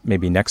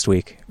 Maybe next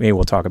week. Maybe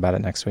we'll talk about it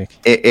next week.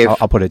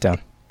 I'll put it down.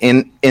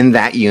 In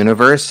that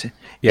universe,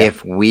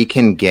 if we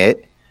can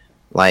get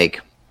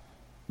like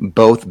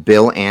both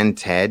Bill and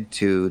Ted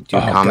to do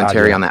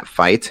commentary on that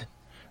fight.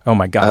 Oh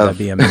my God, that'd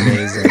be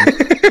amazing.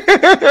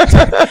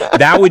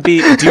 That would be.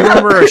 Do you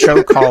remember a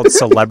show called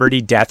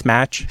Celebrity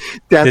Deathmatch?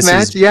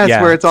 Deathmatch,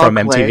 yes, where it's all from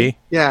clay.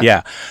 MTV.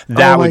 Yeah,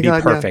 that would be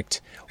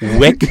perfect.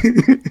 Wick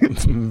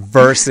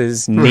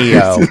versus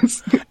Neo,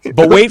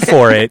 but wait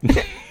for it.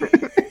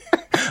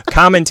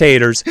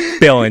 Commentators,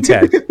 Bill and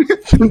Ted.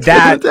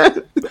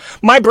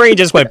 My brain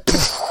just went.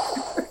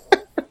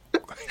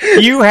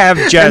 You have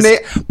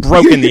just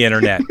broken the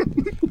internet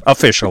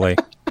officially.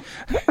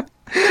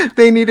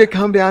 They need to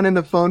come down in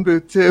the phone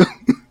booth too.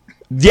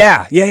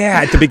 Yeah.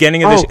 At the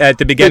beginning of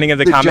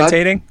the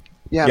commentating. Judge,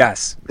 yeah.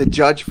 Yes. The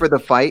judge for the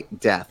fight,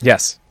 Death.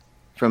 Yes.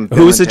 From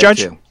Who's the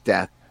judge?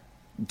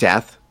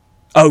 Death.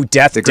 Oh,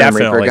 Death, the Grim Reaper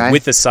definitely guy?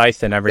 with the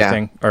scythe and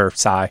everything, or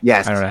Psy.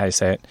 Yes. I don't know how you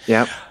say it.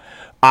 Yep.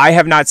 I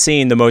have not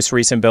seen the most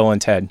recent Bill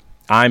and Ted.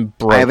 I'm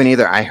broke. I haven't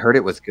either. I heard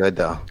it was good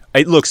though.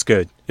 It looks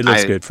good. It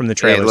looks good from the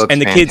trailers, looks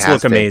and the kids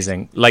look fantastic.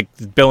 amazing. Like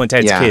Bill and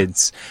Ted's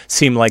kids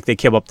seem like they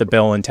keep up the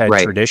Bill and Ted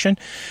tradition.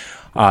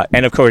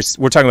 And of course,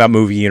 we're talking about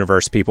movie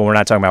universe people. We're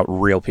not talking about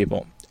real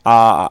people.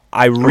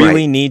 I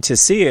really need to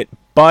see it,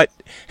 but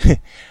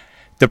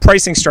the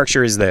pricing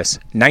structure is this: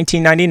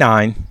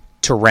 $19.99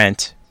 to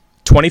rent,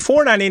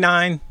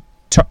 $24.99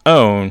 to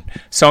own.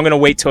 So I'm going to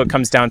wait till it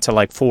comes down to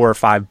like $4 or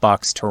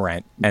 $5 to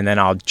rent, and then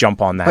I'll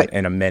jump on that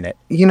in a minute.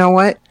 You know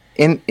what?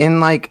 In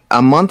like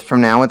a month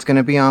from now, it's going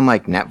to be on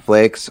like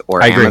Netflix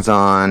or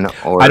Amazon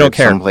or I don't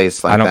care.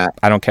 someplace like that.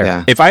 I don't care.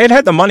 Yeah. If I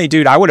had the money,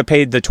 dude, I would have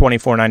paid the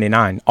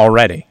 $24.99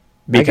 already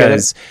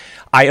because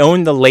I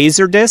own the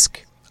laser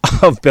disc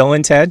of Bill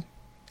and Ted.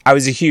 I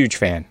was a huge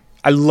fan.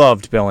 I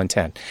loved Bill and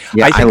Ted.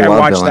 Yeah, I think I love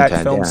watched Bill and that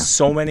Ted, film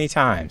so many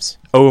times,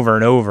 over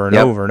and over and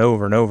over and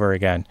over and over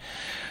again.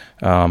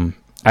 I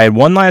had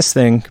one last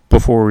thing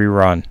before we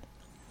run.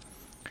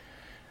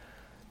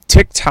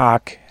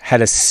 TikTok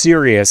had a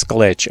serious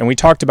glitch, and we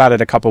talked about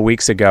it a couple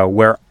weeks ago,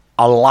 where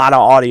a lot of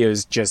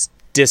audios just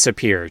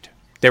disappeared.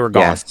 They were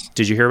gone. Yes.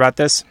 Did you hear about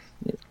this?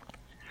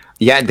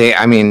 Yeah,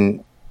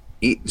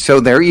 so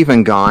they're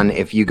even gone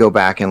if you go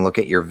back and look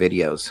at your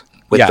videos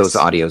with those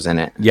audios in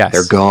it. Yes.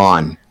 They're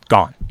gone.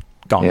 Gone.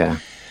 Yeah.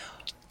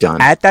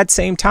 Done. At that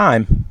same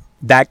time,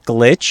 that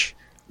glitch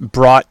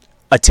brought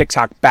a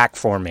TikTok back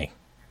for me.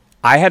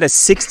 I had a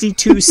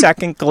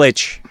 62-second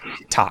glitch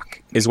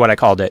talk, is what I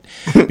called it,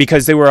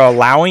 because they were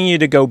allowing you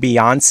to go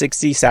beyond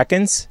 60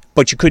 seconds,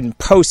 but you couldn't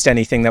post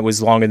anything that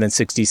was longer than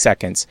 60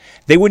 seconds.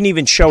 They wouldn't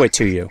even show it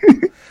to you.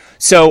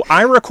 So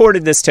I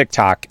recorded this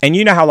TikTok, and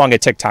you know how long a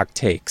TikTok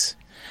takes.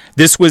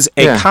 This was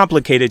a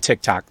complicated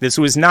TikTok. This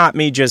was not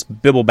me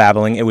just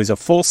bibble-babbling. It was a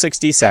full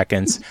 60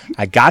 seconds.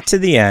 I got to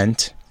the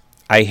end.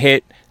 I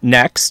hit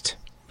next,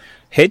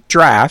 hit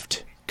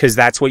draft, because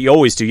that's what you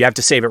always do. You have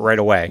to save it right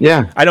away.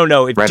 Yeah. I don't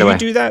know. Do you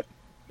do that?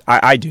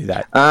 I do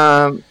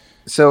that.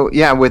 So,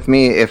 yeah, with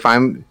me,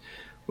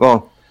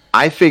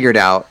 I figured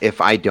out if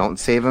I don't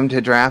save them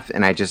to draft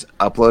and I just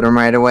upload them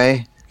right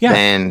away,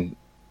 then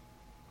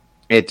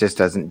it just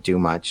doesn't do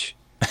much.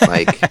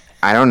 Like,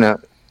 I don't know.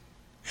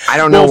 I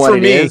don't know what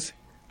it is.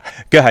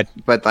 Go ahead.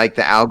 But, like,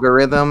 the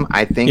algorithm,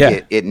 I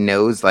think it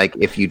knows, like,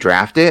 if you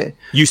draft it.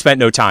 You spent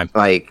no time.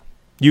 Like.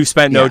 You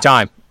spent no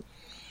time.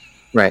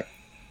 Right.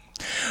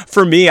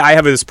 For me, I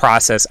have this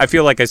process. I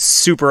feel like a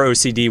super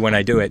OCD when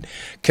I do it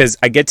because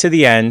I get to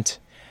the end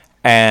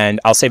and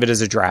I'll save it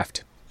as a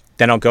draft.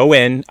 Then I'll go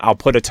in, I'll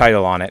put a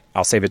title on it,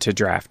 I'll save it to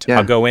draft.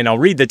 I'll go in, I'll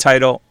read the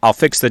title, I'll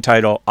fix the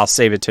title, I'll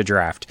save it to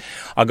draft.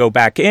 I'll go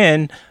back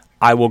in,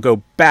 I will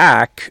go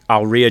back,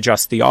 I'll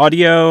readjust the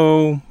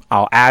audio,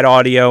 I'll add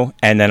audio,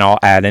 and then I'll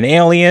add an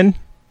alien.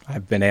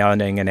 I've been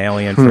adding an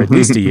alien for at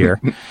least a year.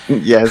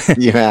 Yes,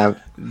 you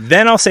have.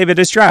 Then I'll save it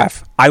as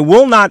draft. I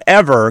will not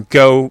ever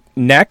go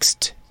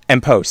next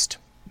and post.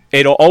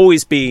 It'll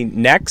always be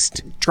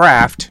next,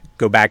 draft,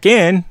 go back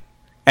in,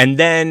 and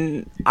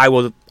then I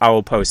will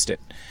post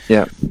it.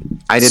 Yeah.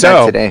 I did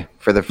that today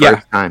for the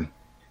first time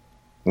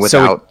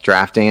without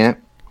drafting it.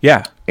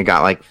 Yeah. It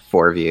got like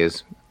 4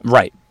 views.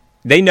 Right.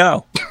 They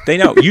know.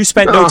 You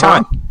spent no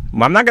time.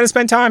 I'm not going to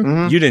spend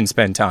time. You didn't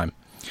spend time.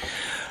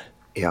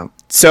 Yeah.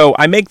 So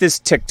I make this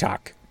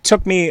TikTok.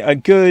 Took me a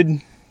good,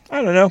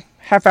 I don't know,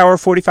 half hour,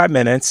 45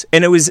 minutes.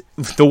 And it was,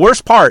 the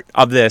worst part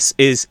of this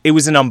is it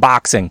was an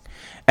unboxing.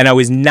 And I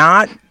was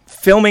not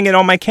filming it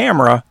on my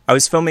camera. I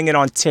was filming it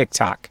on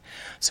TikTok.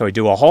 So I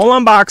do a whole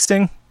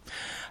unboxing.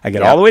 I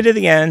get all the way to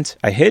the end.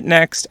 I hit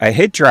next. I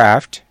hit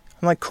draft.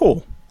 I'm like,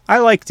 cool. I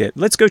liked it.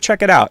 Let's go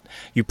check it out.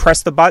 You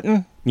press the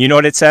button. You know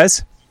what it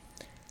says?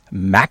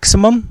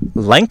 Maximum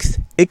length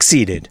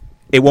exceeded.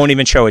 It won't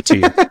even show it to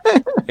you.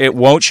 It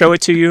won't show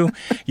it to you.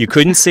 You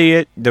couldn't see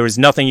it. There was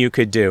nothing you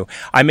could do.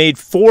 I made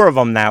 4 of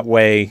them that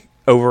way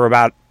over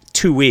about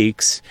 2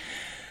 weeks.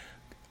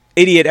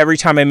 Idiot, every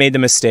time I made the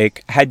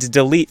mistake, I had to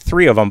delete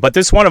 3 of them. But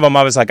this one of them,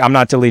 I was like, I'm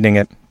not deleting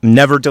it.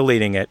 Never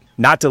deleting it.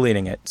 Not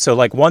deleting it. So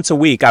like once a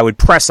week, I would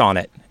press on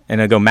it.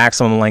 And I'd go,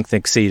 maximum length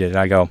exceeded.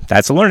 I go,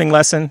 that's a learning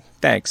lesson.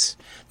 Thanks.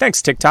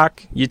 Thanks,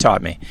 TikTok. You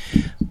taught me.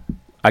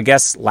 I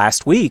guess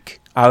last week,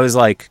 I was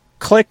like,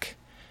 click.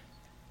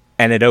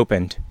 And it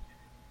opened.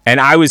 And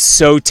I was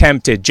so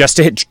tempted just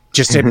to hit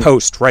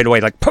post right away.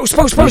 Like, post.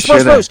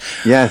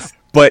 Yes.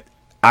 But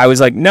I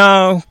was like,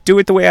 no, do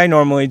it the way I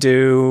normally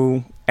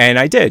do. And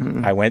I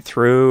did. I went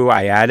through,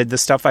 I added the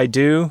stuff I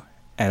do,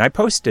 and I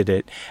posted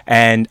it.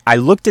 And I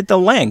looked at the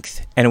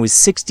length, and it was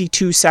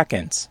 62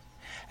 seconds.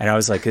 And I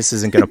was like, this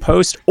isn't going to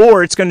post,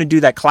 or it's going to do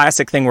that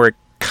classic thing where it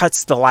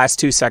cuts the last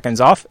 2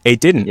 seconds off. It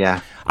didn't.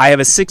 Yeah. I have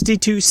a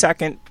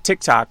 62-second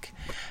TikTok,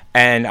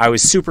 and I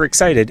was super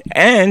excited.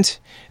 And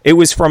it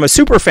was from a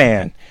super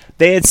fan.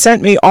 They had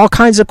sent me all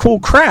kinds of cool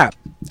crap.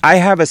 I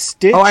have a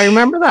Stitch. Oh, I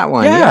remember that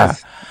one. Yeah.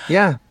 Yes.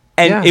 Yeah.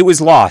 And it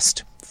was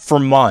lost for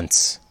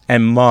months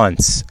and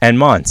months and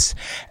months.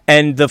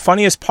 And the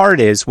funniest part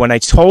is when I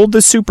told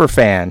the super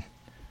fan,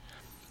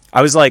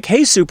 I was like,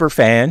 hey, super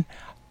fan,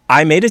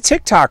 I made a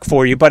TikTok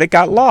for you, but it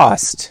got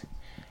lost.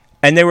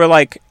 And they were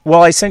like,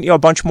 well, I sent you a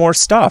bunch more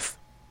stuff.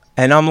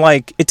 And I'm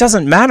like, it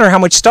doesn't matter how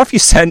much stuff you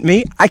sent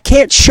me. I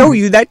can't show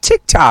you that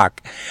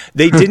TikTok.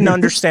 They didn't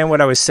understand what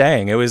I was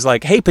saying. It was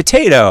like, hey,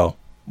 potato.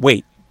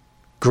 Wait,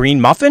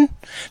 green muffin?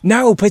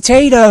 No,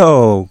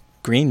 potato.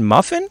 Green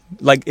muffin?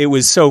 Like, it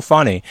was so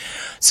funny.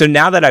 So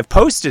now that I've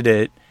posted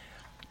it,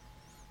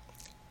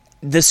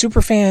 the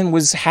superfan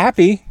was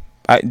happy.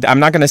 I'm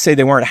not going to say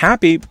they weren't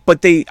happy, but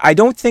I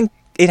don't think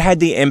it had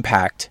the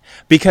impact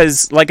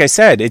because, like I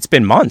said, it's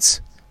been months.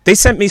 They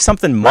sent me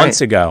something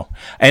months ago,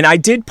 and I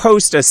did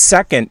post a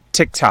second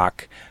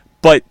TikTok,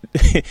 but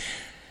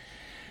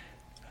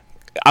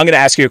I'm going to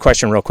ask you a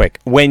question real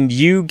quick. When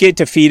you get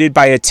defeated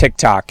by a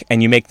TikTok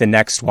and you make the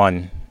next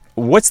one,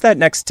 what's that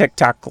next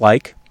TikTok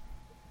like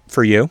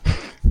for you?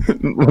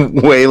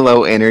 Way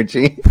low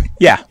energy.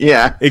 Yeah.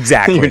 Yeah.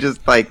 Exactly. You're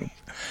just like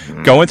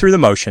going through the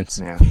motions.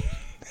 Yeah.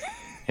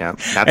 Yeah,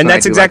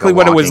 that's exactly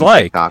what it was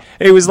like. TikTok.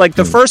 It was like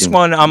the first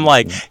one, I'm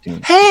like,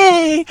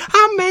 hey,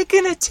 I'm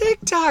making a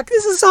TikTok.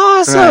 This is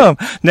awesome.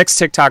 Right. Next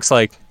TikTok's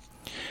like,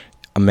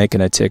 I'm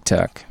making a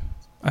TikTok.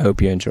 I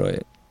hope you enjoy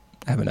it.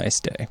 Have a nice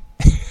day.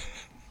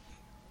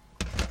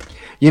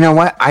 You know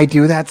what? I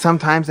do that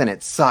sometimes and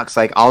it sucks.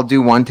 Like I'll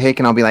do one take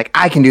and I'll be like,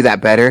 I can do that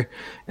better.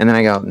 And then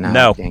I go,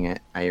 no. Dang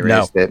it. I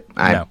erased it.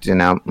 No,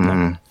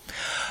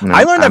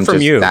 I learned that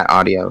from you. That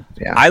audio.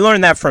 Yeah. I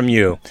learned that from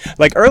you.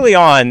 Like early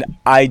on,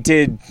 I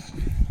did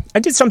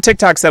some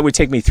TikToks that would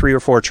take me 3 or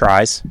 4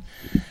 tries.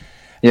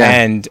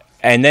 Yeah.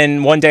 And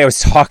then one day I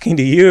was talking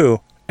to you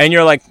and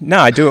you're like, no,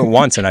 I do it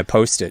once and I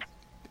post it.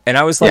 And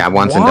I was like,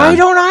 why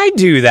don't I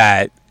do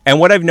that? And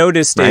what I've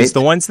noticed is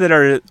the ones that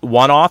are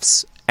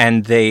one-offs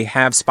and they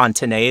have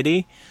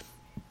spontaneity,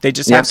 they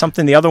just have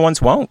something the other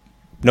ones won't.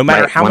 No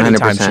matter how many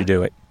times you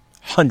do it.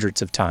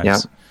 Hundreds of times. Yeah.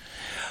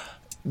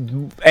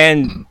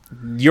 And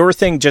your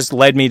thing just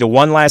led me to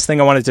one last thing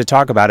I wanted to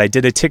talk about. I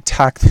did a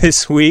TikTok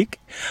this week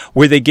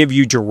where they give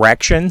you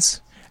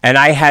directions, and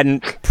I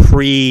hadn't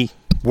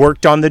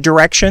pre-worked on the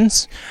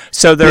directions.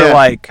 So they're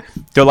like,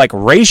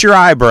 raise your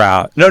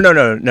eyebrow.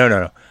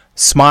 No.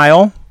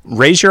 Smile,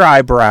 raise your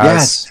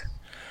eyebrows,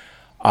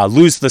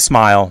 lose the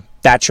smile.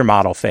 That's your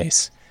model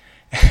face.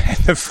 And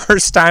the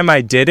first time I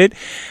did it,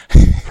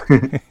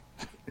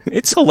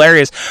 it's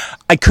hilarious.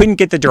 I couldn't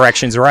get the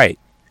directions right.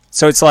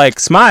 So it's like,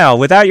 smile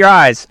without your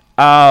eyes.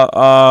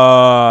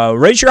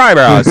 Raise your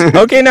eyebrows.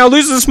 Okay, now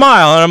lose the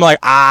smile. And I'm like,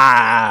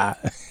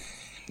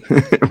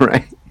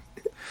 Right.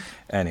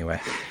 Anyway,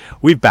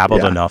 we've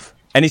babbled enough.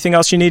 Anything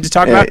else you need to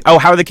talk about? Oh,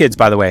 how are the kids,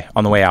 by the way,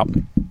 on the way out?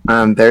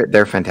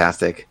 They're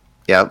fantastic.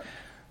 Yep.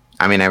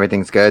 I mean,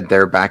 everything's good.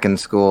 They're back in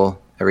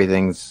school.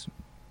 Everything's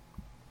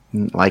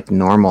like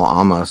normal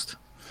almost.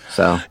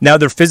 So now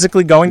they're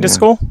physically going to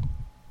school?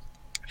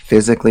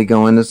 Physically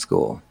going to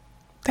school.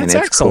 That's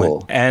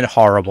excellent and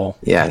horrible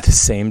at the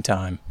same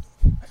time.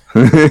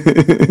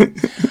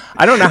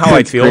 I don't know how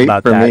I feel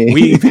about that.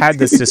 We've had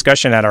this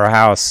discussion at our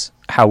house,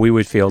 how we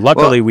would feel.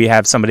 Luckily, we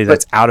have somebody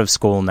that's out of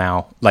school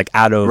now, like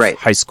out of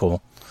high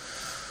school.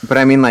 But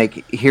I mean,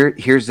 like,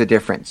 here's the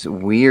difference.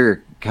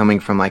 We're coming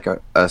from like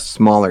a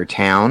smaller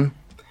town.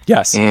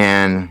 Yes.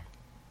 And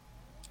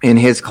in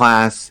his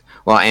class,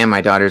 and my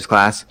daughter's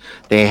class,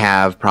 they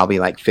have probably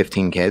like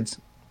 15 kids.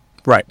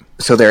 Right.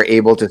 So they're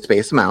able to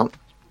space them out.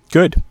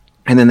 Good.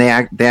 And then they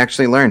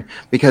actually learn,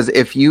 because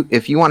if you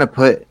want to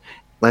put,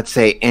 let's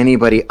say,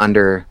 anybody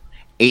under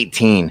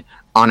 18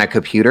 on a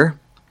computer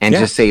and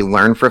just say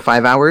learn for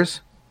 5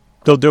 hours,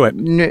 they'll do it.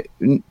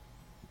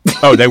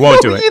 Oh, they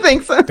won't do it. You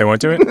think so? They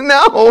won't do it?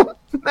 No.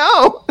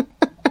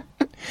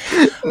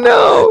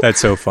 No.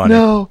 That's so funny.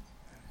 No.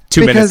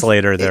 2 minutes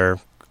later, they're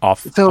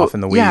off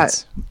in the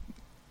weeds.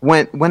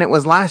 Yeah, when it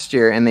was last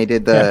year and they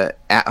did the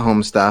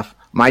at-home stuff,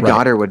 my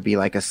daughter would be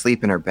like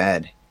asleep in her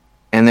bed.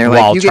 And they're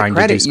like, you get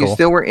credit. You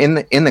still were in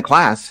the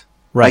class.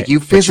 Right. Like you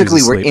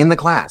physically were in the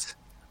class.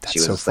 That's she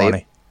was so asleep.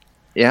 funny.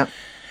 Yeah.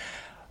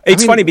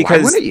 It's funny because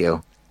why wouldn't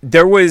you?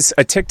 There was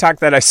a TikTok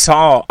that I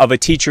saw of a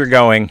teacher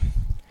going,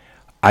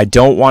 I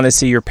don't want to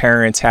see your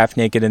parents half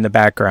naked in the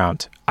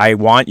background. I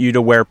want you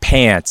to wear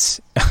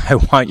pants. I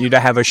want you to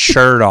have a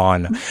shirt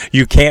on.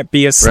 You can't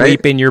be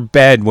asleep in your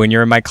bed when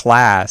you're in my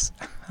class.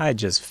 I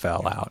just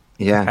fell out.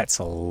 Yeah. That's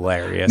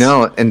hilarious.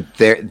 No, and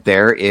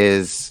there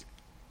is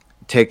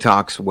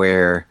TikToks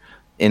where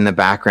in the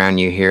background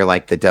you hear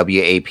like the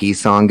WAP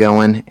song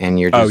going and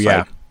you're just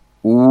like,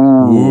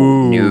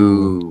 ooh,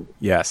 no.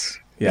 Yes.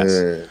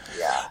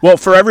 Well,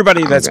 for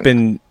everybody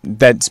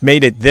that's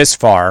made it this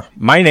far,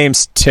 my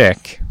name's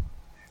Tick,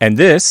 and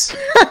this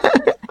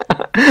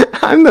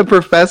I'm the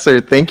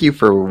professor. Thank you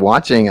for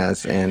watching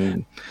us.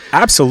 And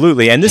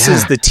absolutely. And this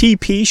is the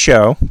TP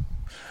show,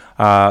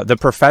 the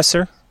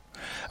professor.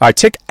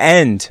 Tick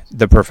and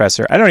the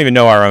Professor. I don't even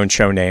know our own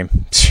show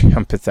name.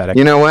 I'm pathetic.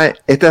 You know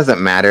what? It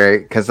doesn't matter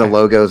because the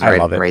logo's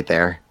right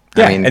there.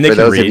 Yeah, I mean, and they for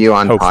can those read, of you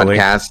on hopefully.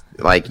 podcast,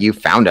 like you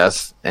found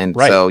us, and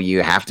Right. so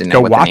you have to know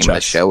Go what the watch name of the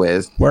us. show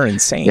is. We're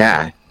insane.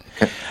 Yeah,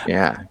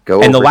 yeah.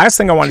 Go. And the over last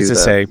thing I wanted to the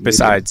say, YouTube.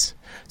 besides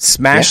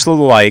smash the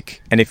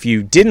like, and if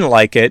you didn't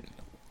like it,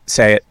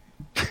 say it.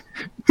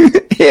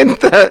 hit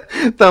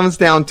the thumbs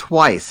down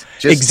twice,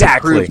 just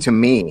Exactly. to prove to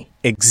me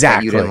that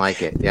Exactly. you didn't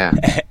like it. Yeah.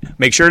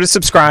 Make sure to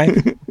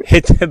subscribe,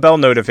 hit the bell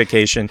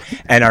notification,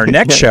 and our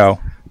next show,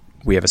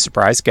 we have a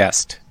surprise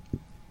guest.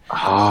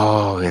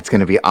 Oh, it's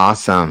gonna be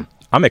awesome.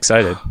 I'm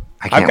excited.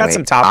 I can't I've got wait.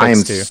 some topics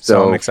I'm too,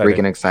 so I'm excited.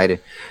 freaking excited.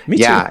 Me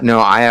yeah, too. no,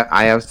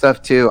 I have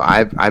stuff too.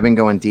 I've been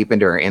going deep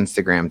into our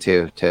Instagram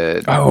too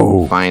to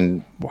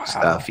find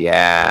stuff.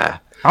 Yeah.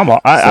 I'm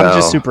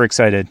just So- super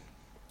excited.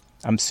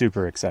 I'm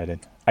super excited.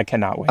 I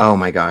cannot wait. Oh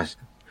my gosh,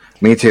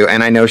 me too.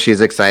 And I know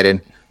she's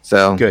excited.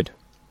 So Good.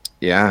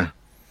 Yeah.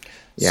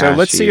 So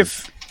let's see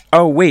if.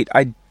 Oh wait,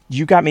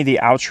 you got me the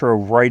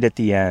outro right at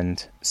the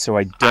end, so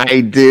I don't. I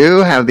do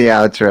have the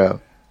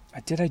outro.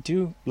 Did I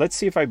do? Let's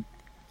see if I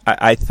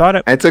thought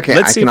it. It's okay.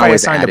 Let's I see can if I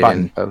always assigned add a it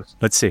button. in post.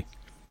 Let's see.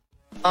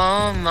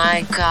 Oh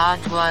my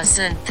god,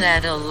 wasn't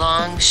that a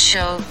long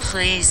show?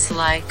 Please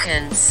like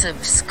and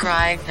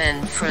subscribe,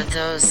 and for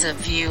those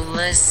of you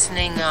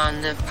listening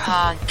on the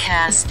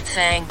podcast,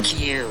 thank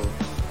you.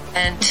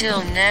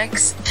 Until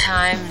next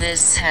time,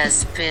 this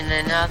has been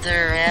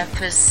another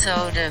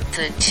episode of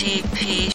the TP